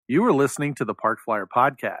You are listening to the Park Flyer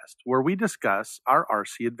Podcast, where we discuss our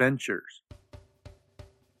RC adventures.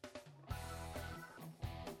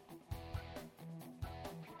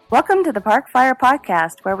 Welcome to the Park Flyer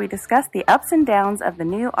Podcast, where we discuss the ups and downs of the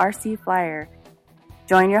new RC Flyer.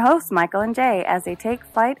 Join your hosts, Michael and Jay, as they take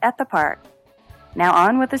flight at the park. Now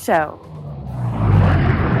on with the show.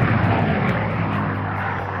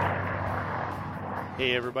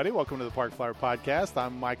 Hey everybody, welcome to the Park Flyer Podcast.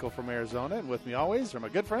 I'm Michael from Arizona, and with me always are my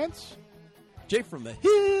good friends. Jay from the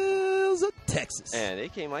hills of Texas. And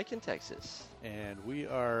AK Mike in Texas. And we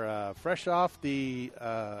are fresh off the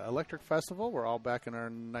Electric Festival. We're all back in our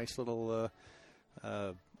nice little,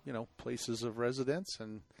 places of residence.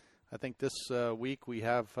 And I think this week we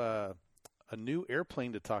have a new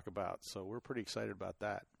airplane to talk about. So we're pretty excited about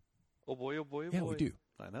that. Oh boy, oh boy, oh boy. Yeah, we do.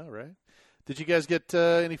 I know, right? Did you guys get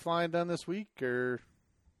any flying done this week, or?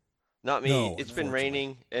 Not me. No, it's been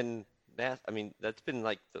raining, and that's been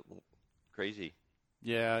like crazy.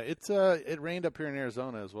 Yeah, it rained up here in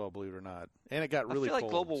Arizona as well, believe it or not, and it got really cold. I feel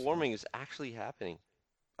like global warming is actually happening.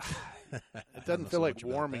 It doesn't feel like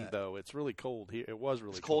warming though. It's really cold here. It was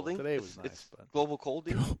really cold. Colding. Today was nice. It's global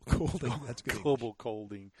colding. Colding. That's good. Global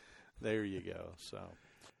colding. There you go. So,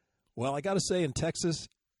 well, I got to say, in Texas,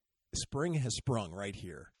 spring has sprung right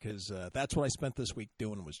here, because that's what I spent this week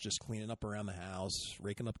doing, was just cleaning up around the house,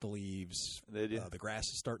 raking up the leaves. Did you? The grass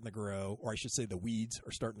is starting to grow, or I should say the weeds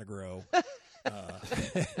are starting to grow.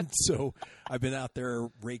 And so I've been out there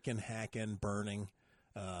raking, hacking, burning,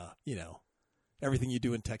 everything you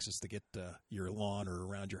do in Texas to get your lawn or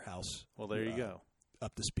around your house. Well, there you go.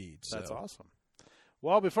 Up to speed. That's awesome.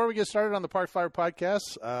 Well, before we get started on the Park Flyer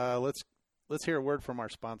Podcast, let's hear a word from our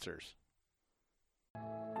sponsors.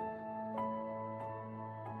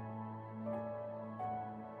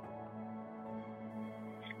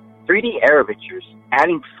 3D Aeroventures,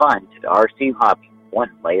 adding fun to the RC hobby, one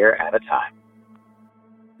layer at a time.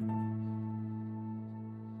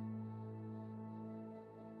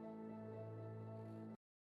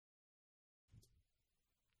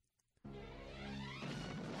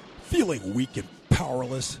 Feeling weak and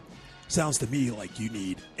powerless? Sounds to me like you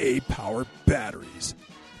need A-Power batteries.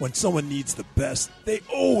 When someone needs the best, they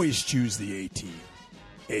always choose the A-Team.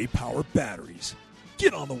 A-Power batteries.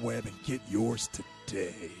 Get on the web and get yours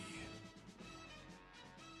today.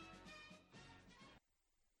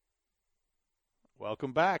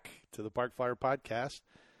 Welcome back to the Park Flyer Podcast.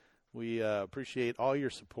 We appreciate all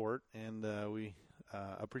your support, and we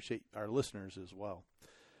appreciate our listeners as well.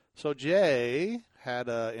 So Jay had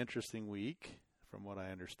an interesting week, from what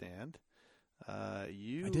I understand.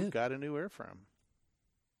 You got a new airframe.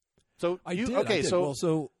 So I did.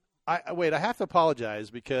 So I have to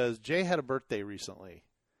apologize, because Jay had a birthday recently,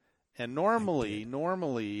 and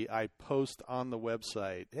normally I post on the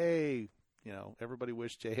website, hey, everybody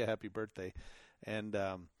wish Jay a happy birthday. And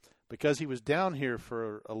because he was down here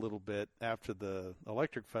for a little bit after the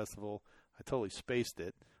Electric Festival, I totally spaced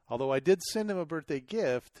it. Although I did send him a birthday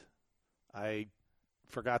gift, I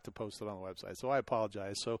forgot to post it on the website. So I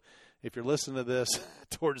apologize. So if you're listening to this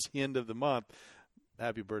towards the end of the month,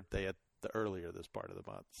 happy birthday at the earlier this part of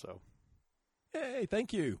the month. So, hey,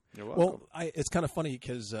 thank you. You're welcome. Well, it's kind of funny,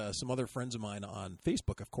 because some other friends of mine on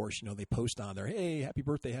Facebook, of course, they post on there, hey, happy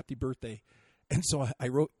birthday, happy birthday. And so I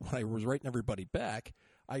wrote, when I was writing everybody back,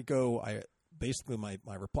 basically my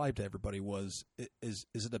reply to everybody was, is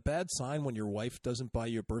it a bad sign when your wife doesn't buy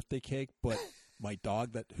you a birthday cake, but my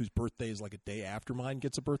dog whose birthday is like a day after mine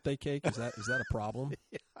gets a birthday cake? Is that a problem?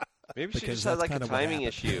 Yeah. Maybe she just had like a timing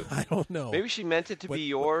issue. I don't know. Maybe she meant it to be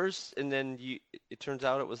yours, and then it turns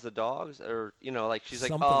out it was the dog's, or she's like,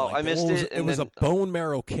 something I missed it. It was a bone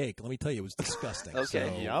marrow cake. Let me tell you, it was disgusting. Okay,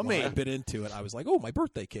 so yummy. When I bit into it, I was like, oh, my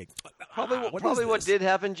birthday cake. Probably what did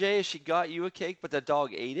happen, Jay, is she got you a cake, but the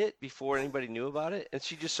dog ate it before anybody knew about it, and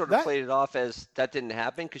she just sort of played it off as that didn't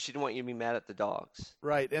happen because she didn't want you to be mad at the dogs.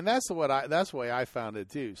 Right, and that's the way I found it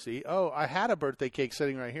too. See, I had a birthday cake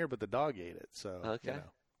sitting right here, but the dog ate it. So okay.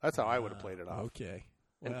 That's how I would have played it off. Okay.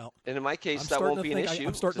 Well, and in my case, that won't be an issue.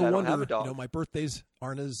 I'm starting to wonder. I don't have a dog. My birthdays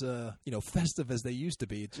aren't as festive as they used to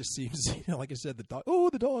be. It just seems, like I said, the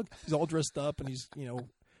dog. He's all dressed up, and he's,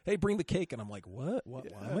 hey, bring the cake, and I'm like, what? Why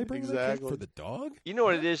am I bringing the cake for the dog? You know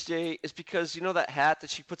what it is, Jay? It's because that hat that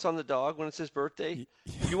she puts on the dog when it's his birthday.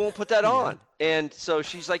 You won't put that on, and so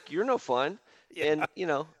she's like, "You're no fun," and at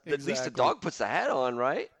least the dog puts the hat on,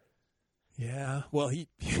 right? Yeah, well, he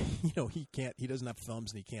he can't. He doesn't have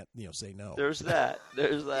thumbs, and he can't, say no. There's that.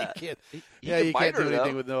 He can't. You can't do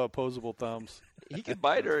anything with no opposable thumbs. He could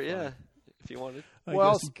bite her, yeah, if you wanted. I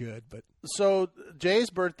guess he could, but so Jay's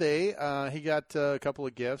birthday, he got a couple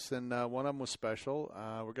of gifts, and one of them was special.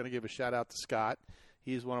 We're going to give a shout out to Scott.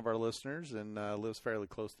 He's one of our listeners and lives fairly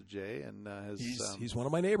close to Jay, and he's one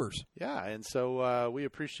of my neighbors. Yeah, and so we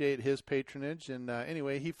appreciate his patronage. And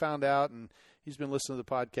anyway, he found out, and he's been listening to the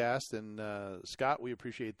podcast. And Scott, we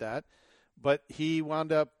appreciate that. But he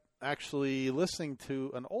wound up actually listening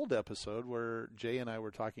to an old episode where Jay and I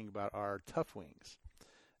were talking about our Tough Wings.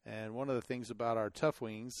 And one of the things about our Tough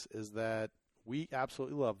Wings is that we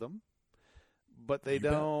absolutely love them, but they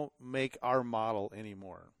don't make our model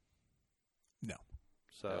anymore. No.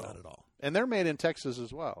 So not at all. And they're made in Texas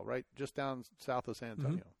as well, right? Just down south of San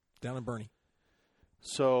Antonio. Down in Bernie.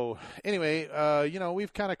 So anyway,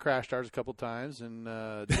 we've kind of crashed ours a couple times, and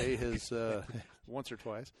Jay has once or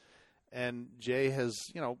twice. And Jay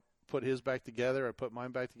has, put his back together. I put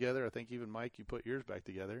mine back together. I think even Mike, you put yours back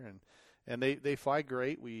together. And they fly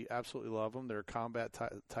great. We absolutely love them. They're a combat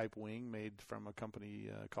type wing made from a company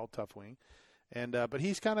called Tough Wing. And but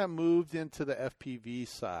he's kind of moved into the FPV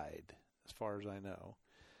side, as far as I know.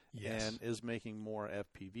 Yes. And is making more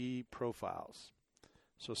FPV profiles.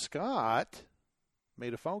 So Scott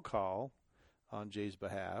made a phone call on Jay's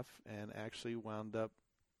behalf and actually wound up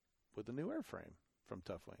with a new airframe from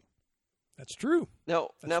Tough Wing. That's true.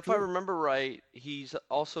 Now, if I remember right, he's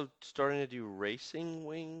also starting to do racing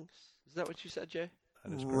wings. Is that what you said, Jay?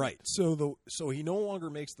 Right. So he no longer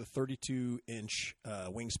makes the 32-inch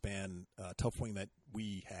wingspan Tough Wing that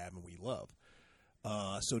we have and we love.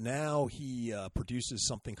 So now he produces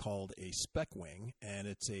something called a spec wing, and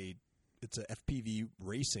it's a FPV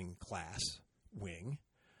racing class wing.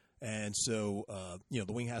 And so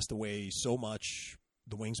the wing has to weigh so much.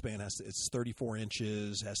 The wingspan it's 34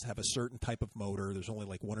 inches, has to have a certain type of motor. There's only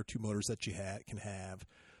like one or two motors that you can have.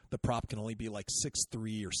 The prop can only be like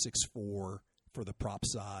 6'3" or 6'4" for the prop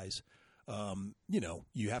size.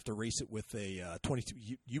 You have to race it with a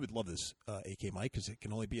 22. You would love this, AK Mike, because it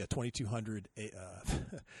can only be a 2200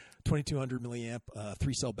 milliamp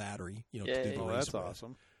 3-cell battery. To do the race that's with.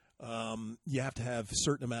 Awesome. You have to have a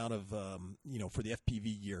certain amount of, for the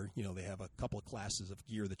FPV gear. They have a couple of classes of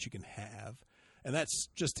gear that you can have. And that's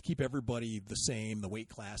just to keep everybody the same, the weight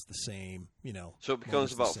class the same, So it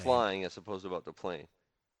becomes about flying as opposed to about the plane.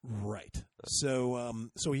 Right. So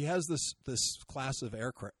he has this class of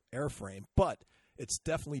airframe, but it's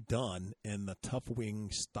definitely done in the Tough Wing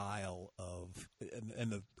style of,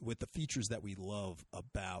 and with the features that we love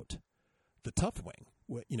about the Tough Wing,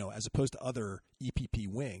 as opposed to other EPP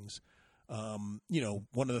wings. One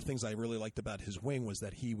of the things I really liked about his wing was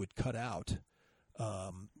that he would cut out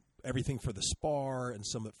everything for the spar, and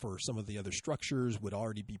some of the other structures would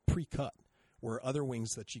already be pre-cut, where other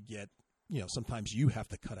wings that you get, sometimes you have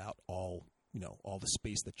to cut out all the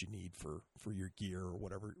space that you need for your gear or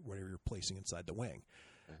whatever you're placing inside the wing.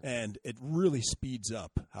 Mm-hmm. And it really speeds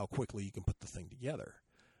up how quickly you can put the thing together.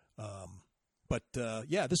 But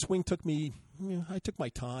this wing took me, I took my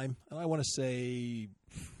time, and I want to say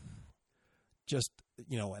just,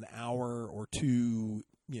 an hour or two,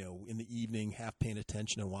 in the evening, half paying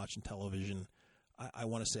attention and watching television. I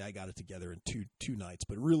want to say I got it together in two nights.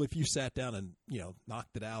 But really, if you sat down and,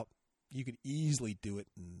 knocked it out, you could easily do it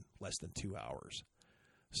in less than 2 hours.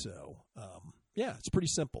 So, it's pretty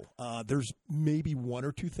simple. There's maybe one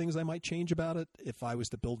or two things I might change about it if I was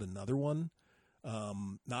to build another one.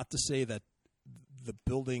 Not to say that the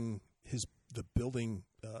building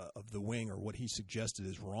of the wing or what he suggested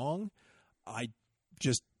is wrong. I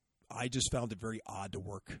just found it very odd to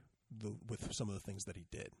work with some of the things that he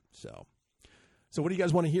did. So what do you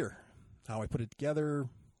guys want to hear? How I put it together?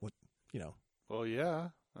 What? Well, yeah.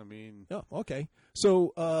 I mean. Oh, okay.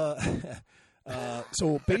 So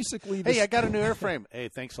basically, hey, I got a new airframe. Hey,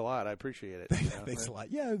 thanks a lot. I appreciate it. Thanks a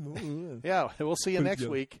lot. Yeah. Yeah. We'll see you next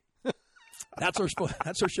week. That's our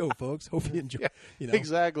show, folks. Hope you enjoy.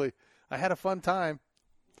 Exactly. I had a fun time.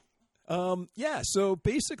 So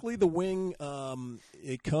basically the wing,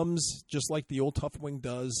 it comes just like the old Tough Wing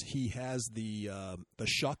does. He has the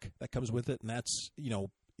shuck that comes with it, and that's,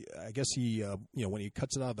 I guess he, when he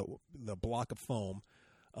cuts it out of the block of foam,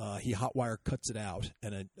 he hot wire cuts it out,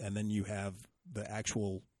 and then you have the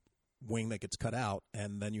actual wing that gets cut out,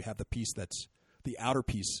 and then you have the piece that's the outer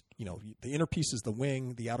piece. The inner piece is the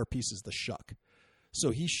wing, the outer piece is the shuck. So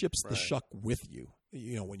he ships the shuck with you,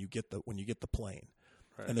 when you get the plane.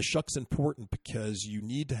 Right. And the shuck's important because you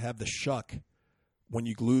need to have the shuck when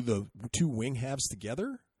you glue the two wing halves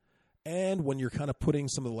together, and when you're kind of putting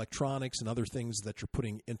some of the electronics and other things that you're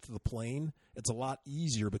putting into the plane. It's a lot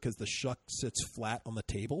easier because the shuck sits flat on the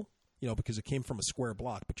table, because it came from a square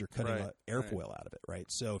block, but you're cutting an airfoil out of it, right?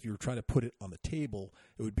 So if you were trying to put it on the table,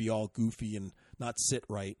 it would be all goofy and not sit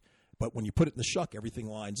right. But when you put it in the shuck, everything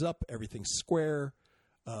lines up, everything's square.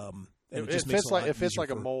 And it fits like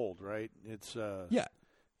a mold, right? It's yeah.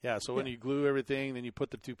 Yeah, so when you glue everything, then you put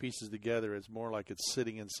the two pieces together, it's more like it's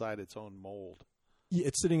sitting inside its own mold. Yeah,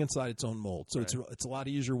 it's sitting inside its own mold. So it's a lot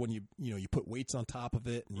easier when you put weights on top of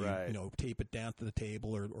it and you tape it down to the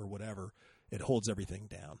table or whatever. It holds everything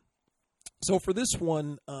down. So for this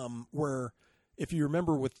one, where if you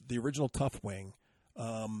remember with the original Tough Wing,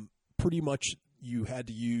 pretty much you had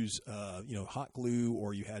to use hot glue,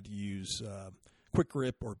 or you had to use quick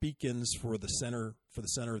grip or beacons for the center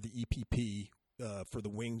of the EPP. For the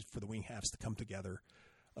wing halves to come together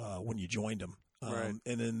when you joined them. Right.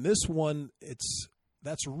 And in this one,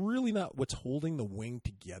 that's really not what's holding the wing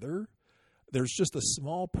together. There's just a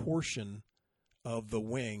small portion of the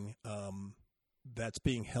wing that's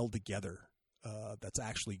being held together, that's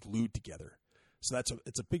actually glued together. So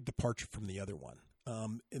it's a big departure from the other one.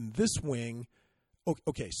 In this wing,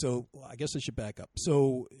 okay, so I guess I should back up.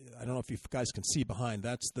 So I don't know if you guys can see behind.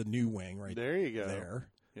 That's the new wing right there. There you go. There.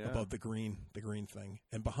 Yeah. Above the green thing,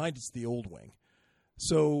 and behind it's the old wing.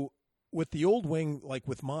 So with the old wing, like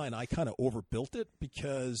with mine, I kind of overbuilt it,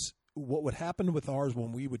 because what would happen with ours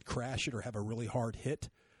when we would crash it or have a really hard hit,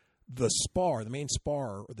 the main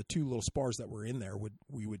spar, or the two little spars that were in there,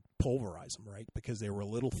 we would pulverize them, right? Because they were a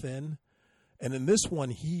little thin. And in this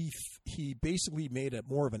one, he basically made it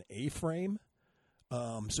more of an A-frame.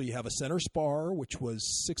 So you have a center spar, which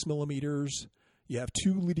was 6 millimeters. You have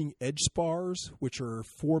two leading edge spars, which are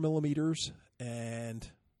 4 millimeters, and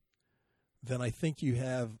then I think you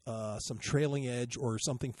have some trailing edge or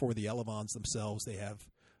something for the elevons themselves. They have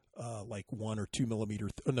like 1 or 2 millimeter.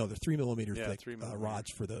 They're 3 millimeter thick 3 millimeter.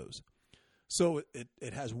 rods for those. So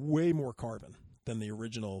it has way more carbon than the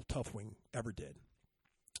original Tough Wing ever did.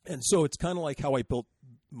 And so it's kind of like how I built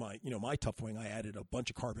my Tough Wing. I added a bunch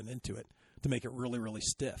of carbon into it to make it really, really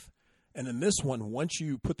stiff. And in this one, once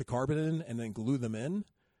you put the carbon in and then glue them in,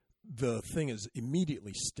 the thing is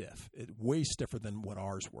immediately stiff. It's way stiffer than what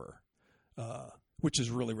ours were, which is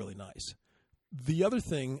really, really nice. The other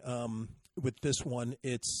thing with this one,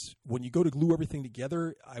 it's when you go to glue everything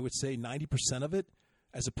together, I would say 90% of it,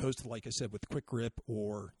 as opposed to, like I said, with quick grip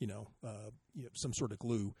or some sort of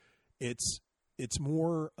glue, it's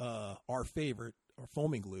more our favorite, our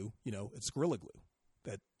foaming glue. It's Gorilla Glue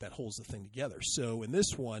that holds the thing together. So in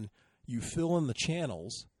this one, you fill in the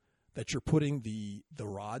channels that you're putting the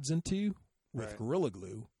rods into with Gorilla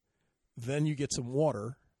Glue. Then you get some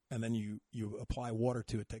water, and then you apply water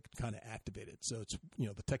to it to kind of activate it. So it's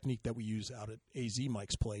the technique that we use out at AZ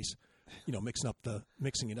Mike's place,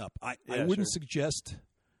 mixing it up. I wouldn't suggest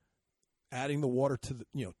adding the water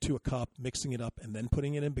to a cup, mixing it up, and then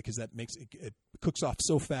putting it in, because that makes it cooks off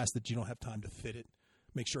so fast that you don't have time to fit it,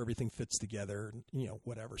 make sure everything fits together, and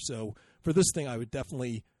whatever. So for this thing, I would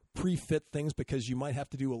definitely pre-fit things, because you might have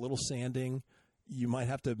to do a little sanding. You might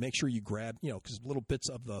have to make sure you grab, because little bits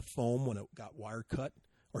of the foam when it got wire cut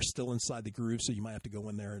are still inside the groove, so you might have to go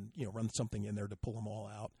in there and run something in there to pull them all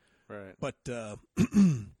out. Right. But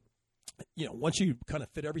once you kind of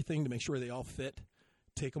fit everything to make sure they all fit,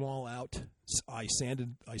 take them all out. I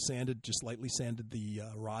just lightly sanded the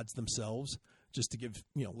rods themselves, just to give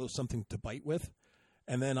a little something to bite with,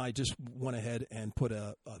 and then I just went ahead and put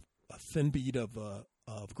a thin bead of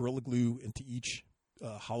Gorilla Glue into each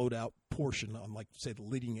hollowed out portion on, like, say, the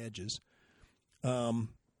leading edges.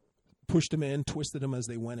 Pushed them in, twisted them as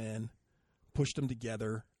they went in, pushed them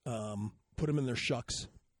together, put them in their shucks,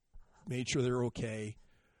 made sure they're okay,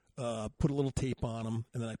 put a little tape on them,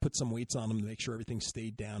 and then I put some weights on them to make sure everything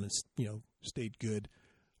stayed down and stayed good.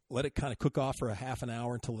 Let it kind of cook off for a half an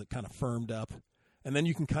hour until it kind of firmed up, and then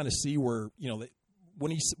you can kind of see where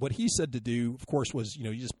what he said to do, of course, was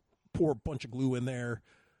you just pour a bunch of glue in there,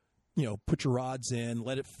 put your rods in,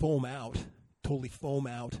 let it foam out, totally foam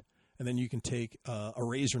out, and then you can take a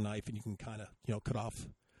razor knife and you can kind of cut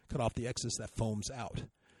off the excess that foams out.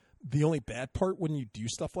 The only bad part when you do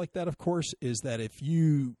stuff like that, of course, is that if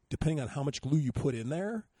you, depending on how much glue you put in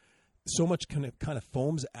there, so much kind of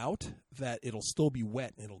foams out that it'll still be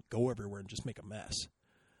wet and it'll go everywhere and just make a mess.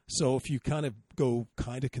 So if you kind of go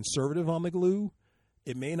kind of conservative on the glue,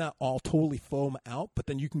 it may not all totally foam out, but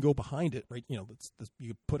then you can go behind it, right?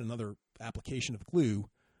 You put another application of glue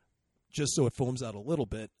just so it foams out a little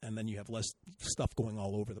bit, and then you have less stuff going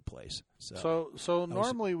all over the place. So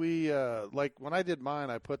normally we, like when I did mine,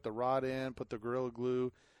 I put the rod in, put the Gorilla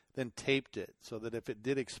Glue, then taped it so that if it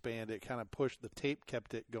did expand, it kind of pushed, the tape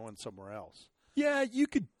kept it going somewhere else. Yeah, you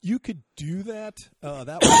could do that.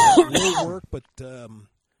 That would work, but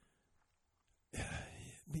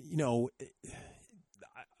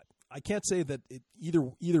I can't say that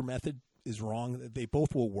either method is wrong. They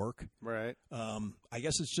both will work. Right. I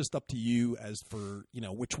guess it's just up to you as for,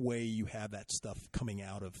 which way you have that stuff coming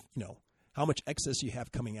out of, how much excess you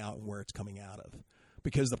have coming out and where it's coming out of.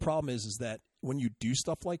 Because the problem is that when you do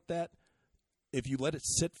stuff like that, if you let it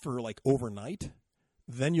sit for like overnight,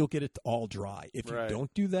 then you'll get it all dry. If you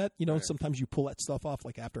don't do that, sometimes you pull that stuff off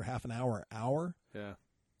like after half an hour, yeah,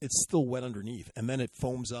 it's still wet underneath, and then it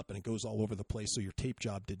foams up and it goes all over the place, so your tape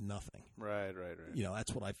job did nothing. Right.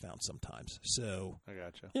 That's what I've found sometimes. So I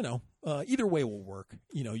gotcha. Either way will work.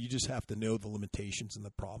 You just have to know the limitations and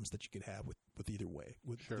the problems that you could have with either way,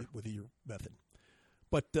 with either method.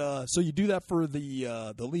 But so you do that for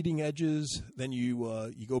the leading edges, then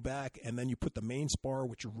you go back and then you put the main spar,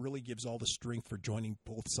 which really gives all the strength for joining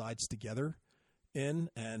both sides together in,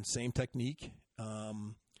 and same technique.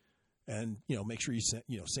 And make sure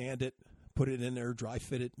you sand it, put it in there, dry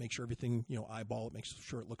fit it, make sure everything eyeball it, make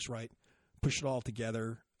sure it looks right, push it all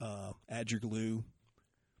together, add your glue,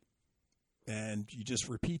 and you just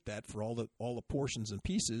repeat that for all the portions and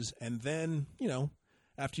pieces, and then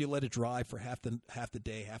after you let it dry for half the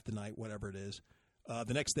day, half the night, whatever it is,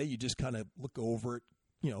 the next day you just kind of look over it,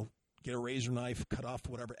 get a razor knife, cut off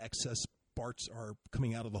whatever excess parts are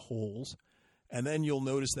coming out of the holes, and then you'll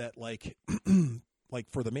notice that like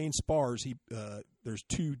for the main spars, there's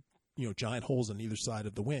two giant holes on either side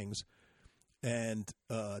of the wings, and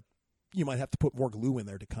you might have to put more glue in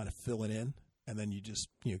there to kind of fill it in, and then you just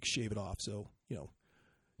shave it off. So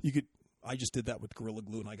you could. I just did that with Gorilla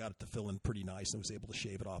Glue, and I got it to fill in pretty nice, and was able to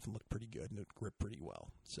shave it off and look pretty good, and it gripped pretty well.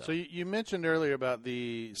 So you mentioned earlier about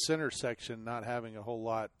the center section not having a whole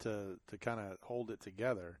lot to kind of hold it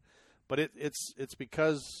together, but it's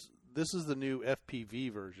because this is the new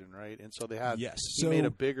FPV version, right? And so they had he made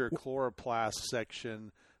a bigger chloroplast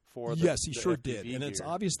section for the he sure FPV did, and gear. it's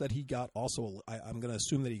obvious that he got also. I'm going to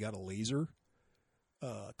assume that he got a laser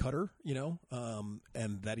cutter,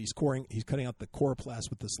 and that he's cutting out the chloroplast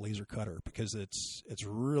with this laser cutter because it's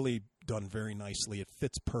really done very nicely. It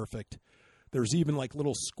fits perfect. There's even like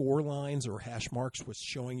little score lines or hash marks which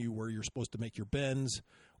showing you where you're supposed to make your bends,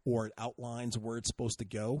 or it outlines where it's supposed to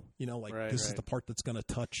go. This is the part that's going to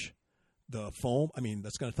touch the foam.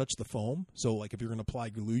 That's going to touch the foam. So like if you're going to apply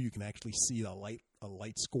glue, you can actually see a light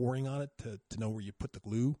scoring on it to know where you put the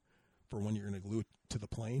glue for when you're going to glue it to the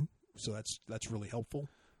plane. So that's really helpful.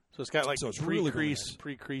 So it's got like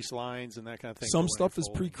pre-crease lines and that kind of thing. Some stuff is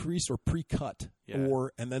pre-creased or pre-cut,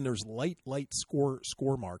 and then there's light score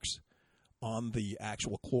marks on the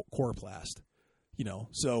actual chloroplast.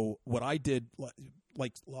 So what I did,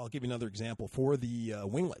 like I'll give you another example for the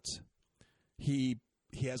winglets. He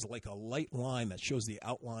has like a light line that shows the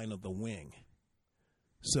outline of the wing.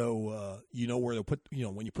 So where to put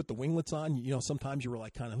when you put the winglets on, sometimes you were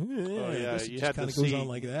like kind of you had kind to of goes on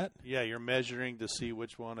like that. Yeah, you're measuring to see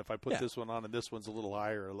which one. If I put this one on and this one's a little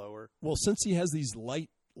higher or lower. Well, since he has these light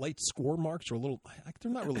score marks or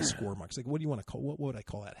they're not really score marks. Like what do you want to call? What would I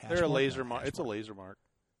call that? They're a laser mark. It's a laser mark.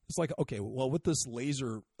 It's like with this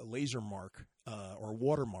laser mark or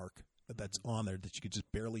watermark that's on there that you could just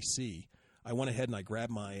barely see. I went ahead and I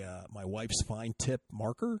grabbed my my wife's fine tip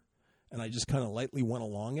marker. And I just kind of lightly went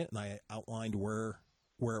along it, and I outlined where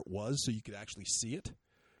it was so you could actually see it.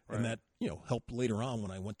 Right. And that, helped later on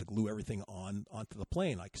when I went to glue everything onto the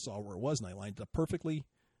plane. I saw where it was, and I lined it up perfectly,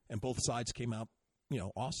 and both sides came out,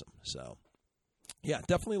 awesome. So, yeah,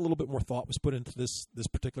 definitely a little bit more thought was put into this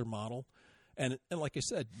particular model. And like I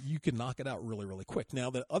said, you can knock it out really, really quick. Now,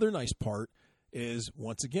 the other nice part is,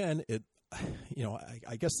 once again,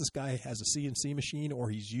 I guess this guy has a CNC machine, or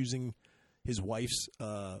he's using his wife's,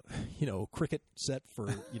 Cricut set for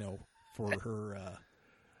her,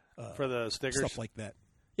 for the stickers, stuff like that.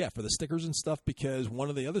 Yeah, for the stickers and stuff. Because one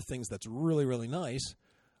of the other things that's really, really nice,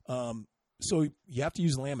 so you have to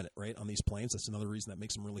use laminate, right, on these planes. That's another reason that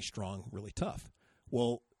makes them really strong, really tough.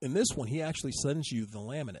 Well, in this one, he actually sends you the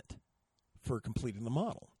laminate for completing the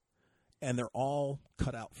model, and they're all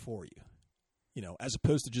cut out for you. As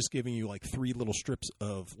opposed to just giving you like 3 little strips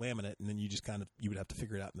of laminate, and then you just you would have to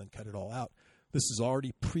figure it out and then cut it all out. This is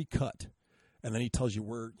already pre-cut, and then he tells you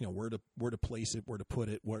where to place it, where to put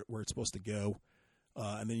it, where it's supposed to go,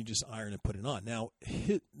 and then you just iron and put it on. Now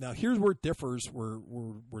here's where it differs. Where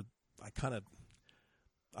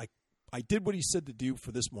I did what he said to do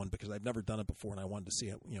for this one because I've never done it before, and I wanted to see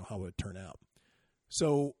how it would turn out.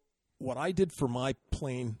 So what I did for my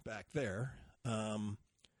plane back there.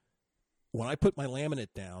 When I put my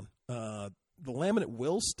laminate down, the laminate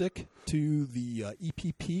will stick to the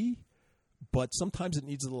EPP, but sometimes it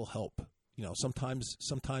needs a little help. Sometimes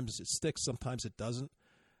it sticks, sometimes it doesn't.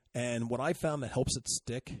 And what I found that helps it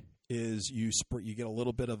stick is you get a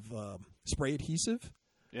little bit of spray adhesive,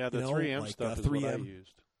 Yeah, the 3M like, stuff is what I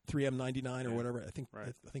used. 3M99 or whatever. I think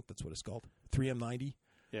that's what it's called. 3M90.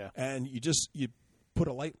 Yeah. And you put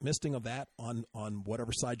a light misting of that on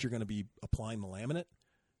whatever side you're going to be applying the laminate,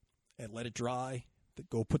 and let it dry.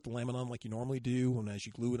 Go put the laminate on like you normally do, and as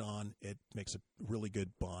you glue it on, it makes a really good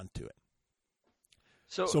bond to it.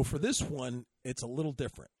 So for this one, it's a little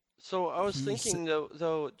different. So I was thinking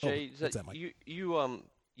though, Jay, that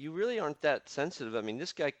you really aren't that sensitive. I mean,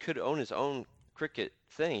 this guy could own his own Cricut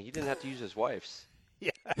thing. He didn't have to use his wife's.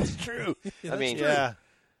 Yeah, that's true. Yeah, I mean,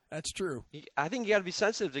 that's true. I think you got to be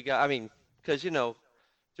sensitive to guys. I mean, because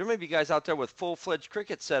there may be guys out there with full-fledged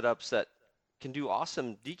Cricut setups that can do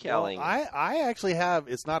awesome decaling. Well, I actually have.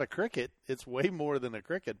 It's not a Cricut. It's way more than a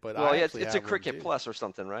Cricut. But it's a Cricut Plus or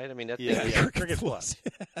something, right? I mean, that thing is Cricut Plus,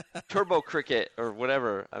 Turbo Cricut or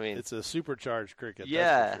whatever. I mean, it's a supercharged Cricut.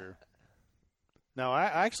 Yeah. That's for sure. Now, I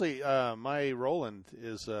actually my Roland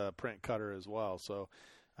is a print cutter as well. So,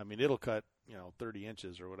 I mean, it'll cut 30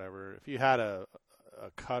 inches or whatever. If you had a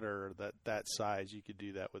cutter that size, you could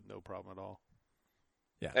do that with no problem at all.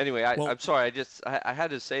 Yeah. Anyway, I'm sorry. I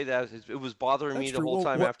had to say that. It was bothering me the whole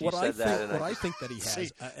time after you said that. What I think that he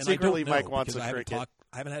has, and secretly I don't know, Mike wants a I Cricut.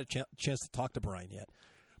 haven't had a chance to talk to Brian yet.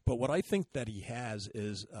 But what I think that he has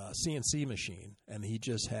is a CNC machine, and he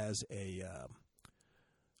just has a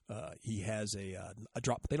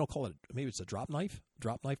drop. They don't call it. Maybe it's a drop knife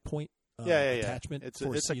point. Attachment. It's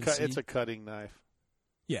CNC. It's a cutting knife.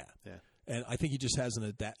 Yeah. Yeah. And I think he just has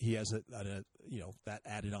that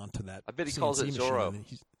added on to that. I bet he CNC calls it machine. Zorro.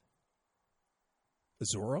 A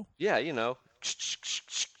Zorro? Yeah, No,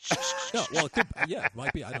 well, it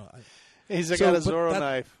might be. I don't. He's got a Zorro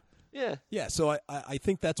knife. Yeah. Yeah. So I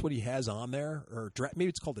think that's what he has on there, or maybe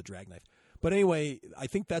it's called a drag knife. But anyway, I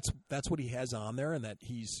think that's what he has on there, and that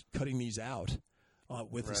he's cutting these out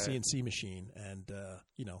with the CNC machine, and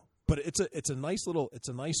But it's a nice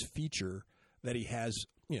feature that he has,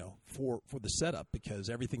 for the setup, because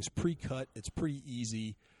everything's pre-cut. It's pretty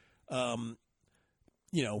easy. Was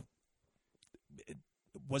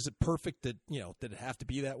it perfect? Did it have to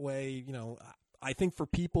be that way? I think for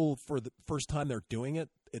people, for the first time they're doing it,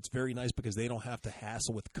 it's very nice because they don't have to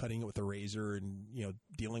hassle with cutting it with a razor and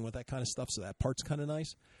dealing with that kind of stuff. So that part's kind of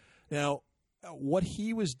nice. Now, what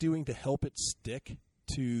he was doing to help it stick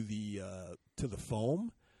to the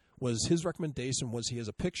foam was, his recommendation was, he has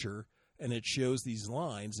a picture and it shows these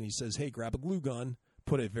lines, and he says, "Hey, grab a glue gun,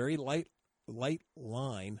 put a very light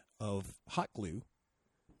line of hot glue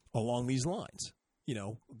along these lines."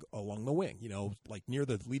 Along the wing, like near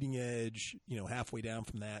the leading edge, halfway down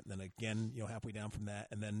from that, and then again, halfway down from that,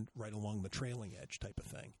 and then right along the trailing edge type of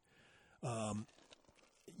thing.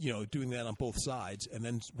 Doing that on both sides. And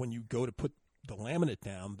then when you go to put the laminate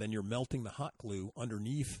down, then you're melting the hot glue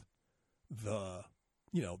underneath the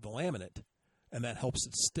laminate, and that helps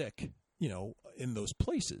it stick, in those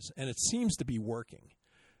places. And it seems to be working.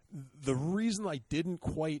 The reason I didn't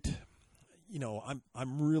quite...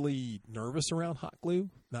 I'm really nervous around hot glue,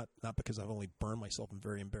 not because I've only burned myself in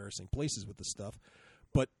very embarrassing places with this stuff,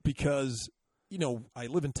 but because, I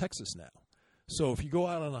live in Texas now. So if you go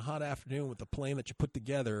out on a hot afternoon with the plane that you put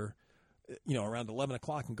together, around 11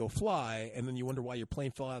 o'clock and go fly, and then you wonder why your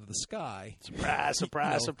plane fell out of the sky. Surprise,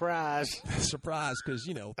 surprise, surprise. Surprise, because,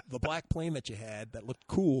 the black plane that you had that looked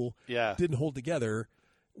cool didn't hold together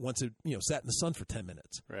once it sat in the sun for 10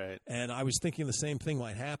 minutes. Right. And I was thinking the same thing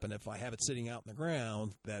might happen if I have it sitting out in the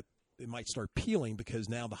ground, that it might start peeling because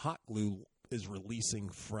now the hot glue is releasing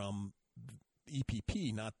from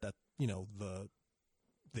EPP, not that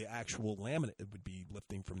the actual laminate it would be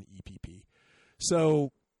lifting from the EPP.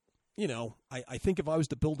 So I think if I was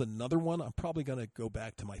to build another one, I'm probably going to go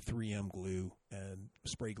back to my 3M glue and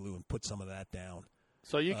spray glue and put some of that down.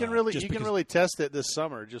 So you can really test it this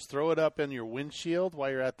summer. Just throw it up in your windshield while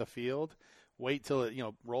you're at the field. Wait till it,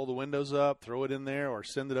 roll the windows up, throw it in there, or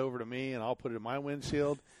send it over to me, and I'll put it in my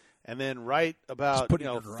windshield. And then right about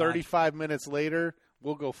 35 minutes later,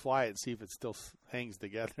 we'll go fly it and see if it still hangs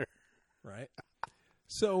together. Right.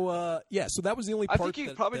 So so that was the only part. I think you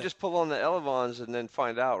could probably just pull on the Elevons and then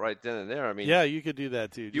find out right then and there. I mean, yeah, you could do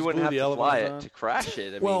that too. You wouldn't have to fly it to crash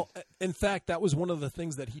it. In fact, that was one of the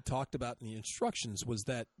things that he talked about in the instructions, was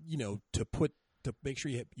that to make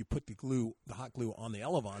sure you put the hot glue on the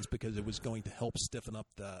Elevons, because it was going to help stiffen up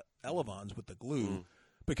the Elevons with the glue,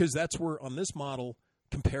 because that's where, on this model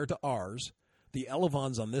compared to ours, the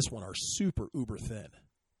Elevons on this one are super uber thin.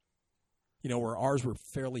 Where ours were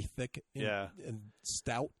fairly thick and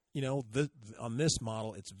stout. On this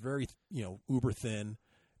model, it's very, uber thin.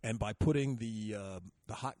 And by putting the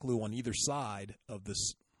hot glue on either side of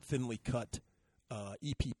this thinly cut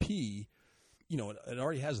EPP, it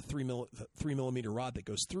already has a 3 millimeter rod that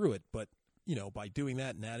goes through it, but by doing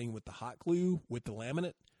that and adding with the hot glue with the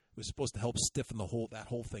laminate, it was supposed to help stiffen that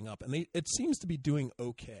whole thing up, and it seems to be doing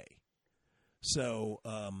okay. So,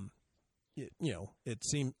 it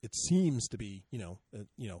seems to be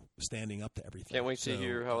standing up to everything. Can't wait to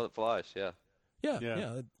hear how it flies. Yeah.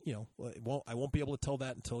 Yeah. I won't be able to tell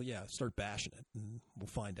that until start bashing it, and we'll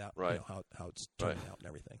find out how it's turning out and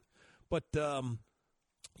everything. But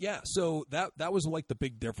so that was like the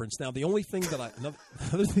big difference. Now the only thing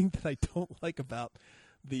another thing that I don't like about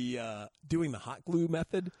the doing the hot glue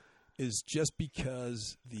method is just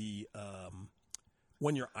because the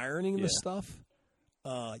when you're ironing the stuff,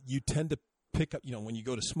 you tend to pick up, when you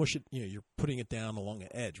go to smush it, you're putting it down along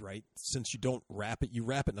the edge, right? Since you don't wrap it, you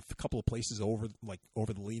wrap it in a couple of places over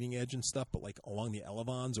the leading edge and stuff, but like along the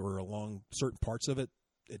elevons or along certain parts of it,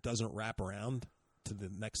 it doesn't wrap around to the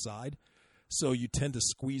next side. So you tend to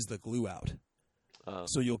squeeze the glue out.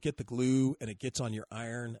 So you'll get the glue and it gets on your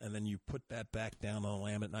iron, and then you put that back down on the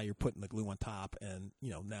laminate. Now you're putting the glue on top, and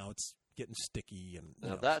now it's getting sticky. And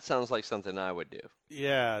now that sounds like something I would do.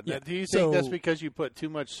 Yeah. Do you think that's because you put too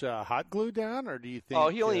much hot glue down, or do you think? Oh,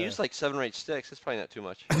 he only used like 7 or 8 sticks. That's probably not too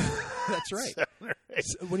much. That's right.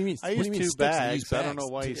 So, what do you mean? I used 2 bags. I don't know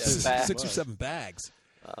why you said 6 or 7 bags.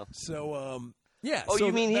 So. Yeah. Oh, so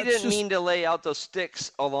you mean he didn't mean to lay out those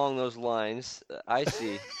sticks along those lines? I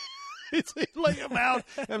see. Lay them out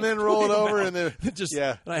and then roll it over and then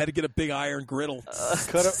and I had to get a big iron griddle,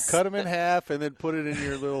 cut them in half and then put it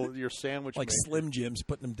in your sandwich like maker. Slim Jims,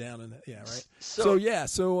 putting them down in right. So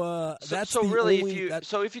that's so really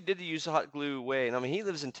only, if you did use the hot glue way, and I mean he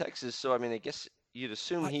lives in Texas, so I mean I guess you'd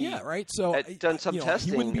assume he So had done some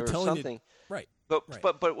testing he wouldn't be or telling something. Right.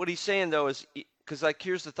 But what he's saying though is. Because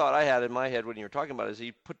here's the thought I had in my head when you were talking about it, is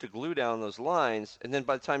you put the glue down those lines, and then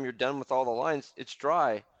by the time you're done with all the lines, it's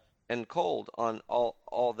dry and cold on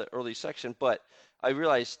all the early section. But I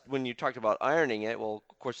realized when you talked about ironing it, well,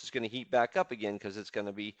 of course it's going to heat back up again because it's going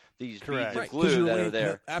to be these beads of glue that are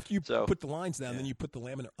there. After you put the lines down, then you put the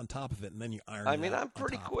laminate on top of it, and then you iron it. I mean, I'm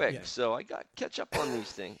pretty quick, so I got catch up on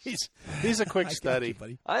these things. He's a quick study.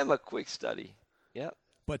 Buddy. I am a quick study. Yep.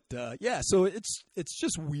 But so it's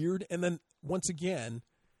just weird, and then once again,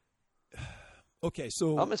 okay,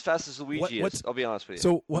 so I'm as fast as Luigi is. I'll be honest with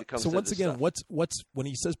you. So once again, what's when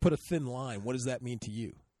he says put a thin line? What does that mean to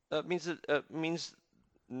you? It means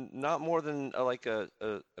not more than like a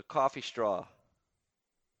coffee straw.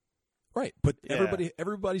 Right, but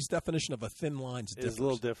everybody's definition of a thin line is a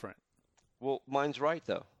little different. Well, mine's right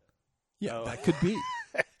though. Yeah, that could be.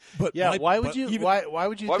 But why would you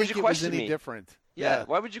think it was any different? Yeah,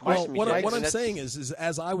 why would you question me? What I'm saying is,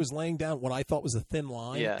 as I was laying down what I thought was a thin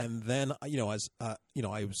line, and then as I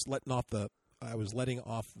was letting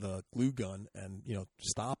off the glue gun and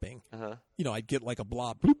stopping, I'd get like a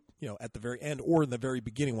blob, at the very end or in the very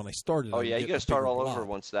beginning when I started. Oh yeah, you got to start all over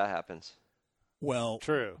once that happens. Well,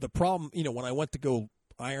 true. The problem, when I went to go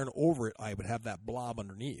iron over it, I would have that blob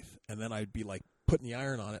underneath, and then I'd be like putting the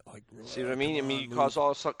iron on it. Like, see what I mean? You cause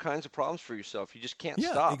all kinds of problems for yourself. You just can't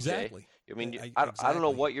stop. Exactly. Jay. I mean, I don't know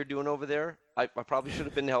what you're doing over there. I probably should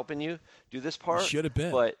have been helping you do this part. Should have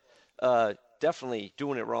been, but definitely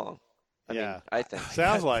doing it wrong. I mean, I think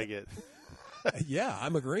sounds like it. Yeah,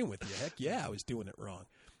 I'm agreeing with you. Heck yeah, I was doing it wrong.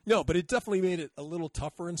 No, but it definitely made it a little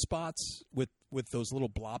tougher in spots with those little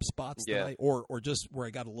blob spots that or just where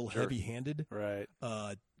I got a little heavy-handed. Right.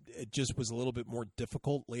 It just was a little bit more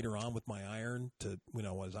difficult later on with my iron to when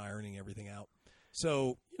I was ironing everything out.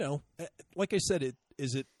 So, like I said,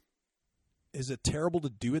 is it terrible to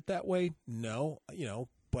do it that way? No,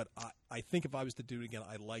 but I think if I was to do it again,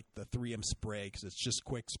 I like the 3M spray because it's just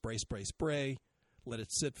quick spray. Let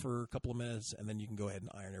it sit for a couple of minutes, and then you can go ahead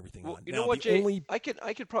and iron everything on. You know what, Jay? I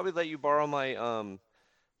could probably let you borrow my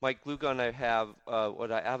my glue gun. I have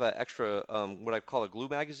I have an extra what I call a glue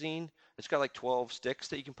magazine. It's got like 12 sticks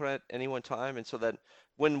that you can put at any one time, and so that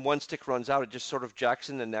when one stick runs out, it just sort of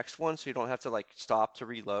jacks in the next one, so you don't have to like stop to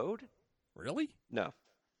reload. Really? No.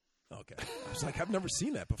 Okay. I was like, I've never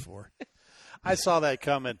seen that before. I saw that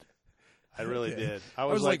coming. I really did. I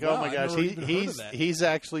was like, oh wow, my gosh, he's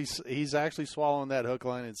actually swallowing that hook,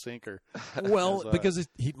 line, and sinker. Well, because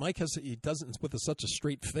Mike doesn't with such a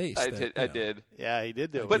straight face. I did. Yeah, he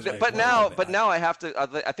did do it. But now I have to.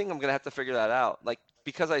 I think I'm going to have to figure that out. Like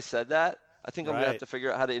because I said that, I think I'm going to have to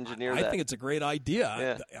figure out how to engineer that. I think it's a great idea.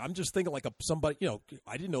 Yeah. I'm just thinking like somebody.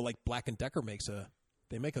 I didn't know like Black & Decker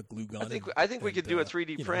They make a glue gun. I think we could do a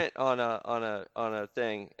 3D print on a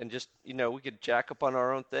thing, and just we could jack up on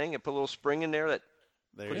our own thing and put a little spring in there that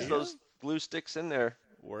puts those glue sticks in there.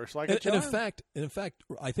 Works like a And charm. in fact,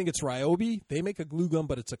 I think it's Ryobi. They make a glue gun,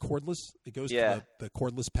 but it's a cordless. It goes to the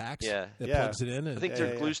cordless packs. Yeah. That Yeah. plugs it in. And I think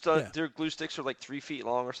their glue sticks are like 3 feet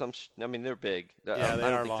long or something. I mean, they're big. Yeah, I they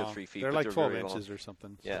don't are think long. they're 3 feet. They're but like 12 very inches long. or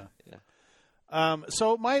something. Yeah, So. yeah.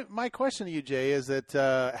 So my question to you, Jay, is that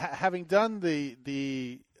having done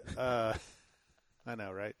the I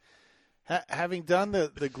know, right? Having done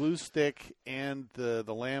the glue stick and the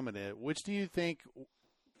laminate, which do you think,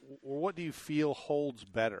 or what do you feel holds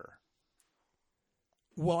better?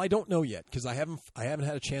 Well, I don't know yet because I haven't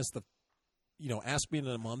had a chance to, ask me in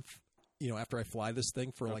a month, after I fly this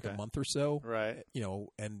thing for like a month or so, Right.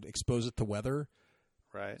 And expose it to weather.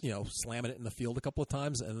 Right. Slamming it in the field a couple of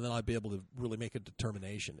times, and then I'll be able to really make a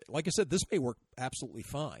determination. Like I said, this may work absolutely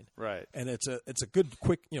fine. Right. And it's a good,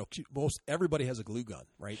 quick, most everybody has a glue gun,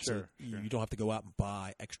 right? Sure, So you don't have to go out and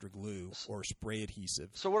buy extra glue or spray adhesive.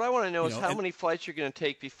 So what I want to know is how many flights you're going to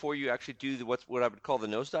take before you actually do what I would call the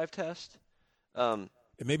nosedive test.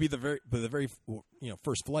 It may be the very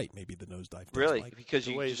first flight, maybe the nosedive test. Really? Like, Because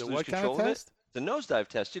you just lose what kind control of of test? it? The nosedive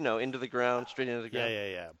test, into the ground, straight into the ground.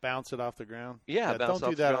 Yeah. Bounce it off the ground. Yeah, bounce don't off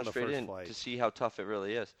do that the on ground the straight first in flight. to see how tough it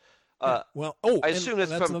really is. I I assume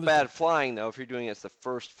that's from another bad flying, though, if you're doing it as the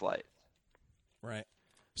first flight. Right.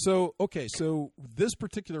 So this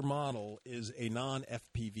particular model is a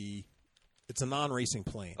non-FPV. It's a non-racing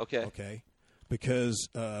plane. Okay. Okay. Because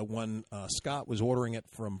when Scott was ordering it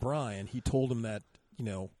from Brian, he told him that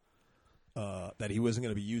that he wasn't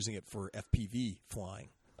going to be using it for FPV flying.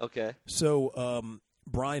 Okay. So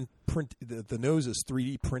Brian the nose is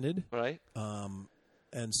 3D printed, Right.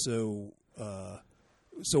 and so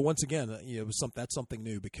once again, that's something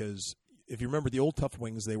new because if you remember the old Tough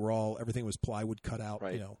Wings, everything was plywood cut out,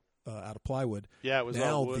 Right. Out of plywood. Yeah, it was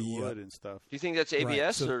Now all wood and stuff. Do you think that's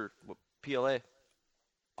ABS or PLA?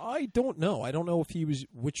 I don't know. I don't know if he was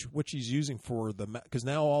which he's using for because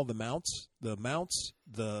now all the mounts, the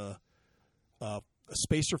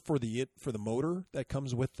spacer for the motor that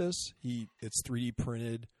comes with this, it's 3D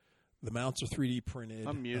printed. The mounts are 3D printed.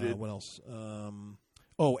 I'm muted. What else? And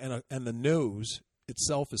the nose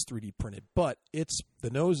itself is 3D printed, but the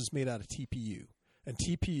nose is made out of TPU. And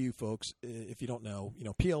TPU, folks, if you don't know,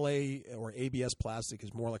 PLA or ABS plastic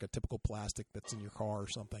is more like a typical plastic that's in your car or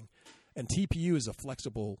something. And TPU is a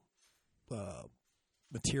flexible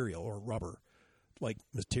material or rubber like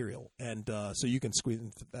material. And so you can squeeze.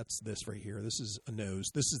 That's this right here. This is a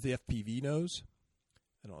nose. This is the FPV nose.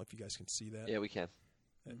 I don't know if you guys can see that. Yeah, we can.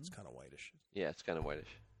 It's kind of whitish. Yeah, it's kind of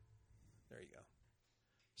whitish. There you go.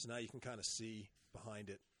 So now you can kind of see behind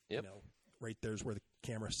it. Yep. Right there's where the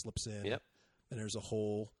camera slips in. Yep. And there's a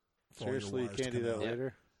hole. For all your Seriously, you wires can't to do come that out.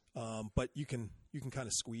 later? But you can kind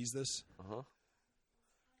of squeeze this.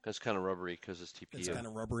 It's kind of rubbery because it's TPU. It's kind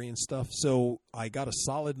of rubbery and stuff. So I got a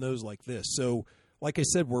solid nose like this. So like I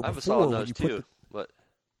said, I have a solid nose too, but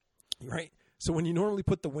right. So when you normally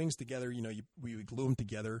put the wings together, we would glue them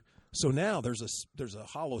together. So now there's a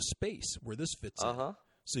hollow space where this fits in.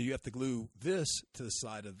 So you have to glue this to the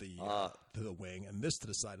side of the to the wing and this to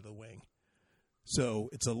the side of the wing. So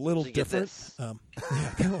it's a little different. Yeah,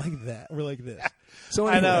 kind of like that. We're like this. So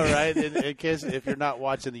anyway. I know, right? In case if you're not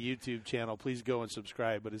watching the YouTube channel, please go and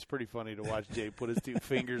subscribe. But it's pretty funny to watch Jay put his two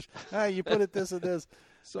fingers. You put it this and this.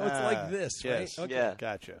 So it's like this, yes. right? Okay. Yeah,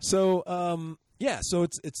 gotcha. So so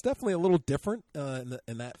it's definitely a little different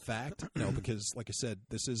in that fact, because like I said,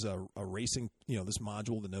 this is a racing. This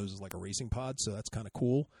module, the nose is like a racing pod, so that's kind of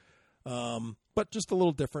cool. But just a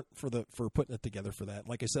little different for putting it together for that.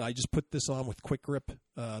 Like I said, I just put this on with quick grip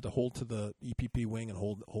to hold to the EPP wing and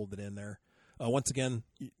hold it in there. Once again,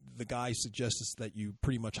 the guy suggests that you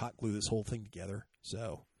pretty much hot glue this whole thing together.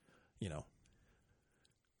 So,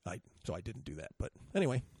 I didn't do that. But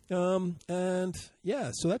anyway, so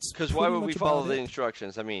that's because why would we follow the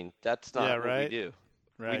instructions? I mean, that's not what we do.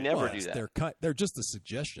 Right. We never do that. They're just a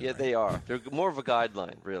suggestion. Yeah, right? they are. They're more of a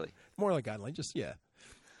guideline, really. More like a guideline, just yeah.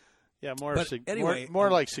 Yeah, more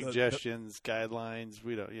like suggestions, guidelines.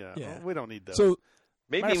 We don't, we don't need those. So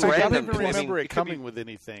maybe I random. don't even remember it coming with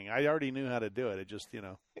anything. I already knew how to do it. It just,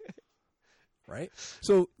 right.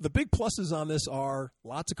 So the big pluses on this are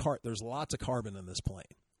there's lots of carbon in this plane,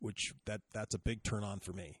 which that's a big turn on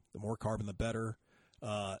for me. The more carbon, the better.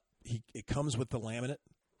 It comes with the laminate,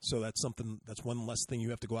 so that's one less thing you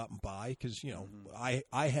have to go out and buy because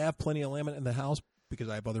I have plenty of laminate in the house because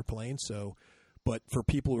I have other planes, so. But for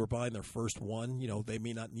people who are buying their first one, they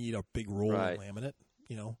may not need a big roll of laminate,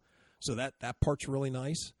 So that part's really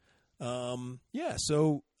nice.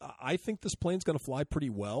 So I think this plane's going to fly pretty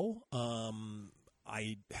well.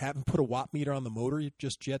 I haven't put a watt meter on the motor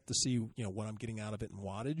just yet to see, what I'm getting out of it in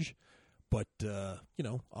wattage. But,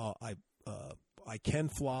 I can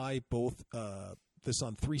fly both this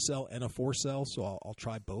on 3-cell and a 4-cell, so I'll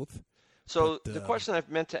try both. So But, the question I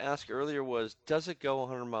meant to ask earlier was, does it go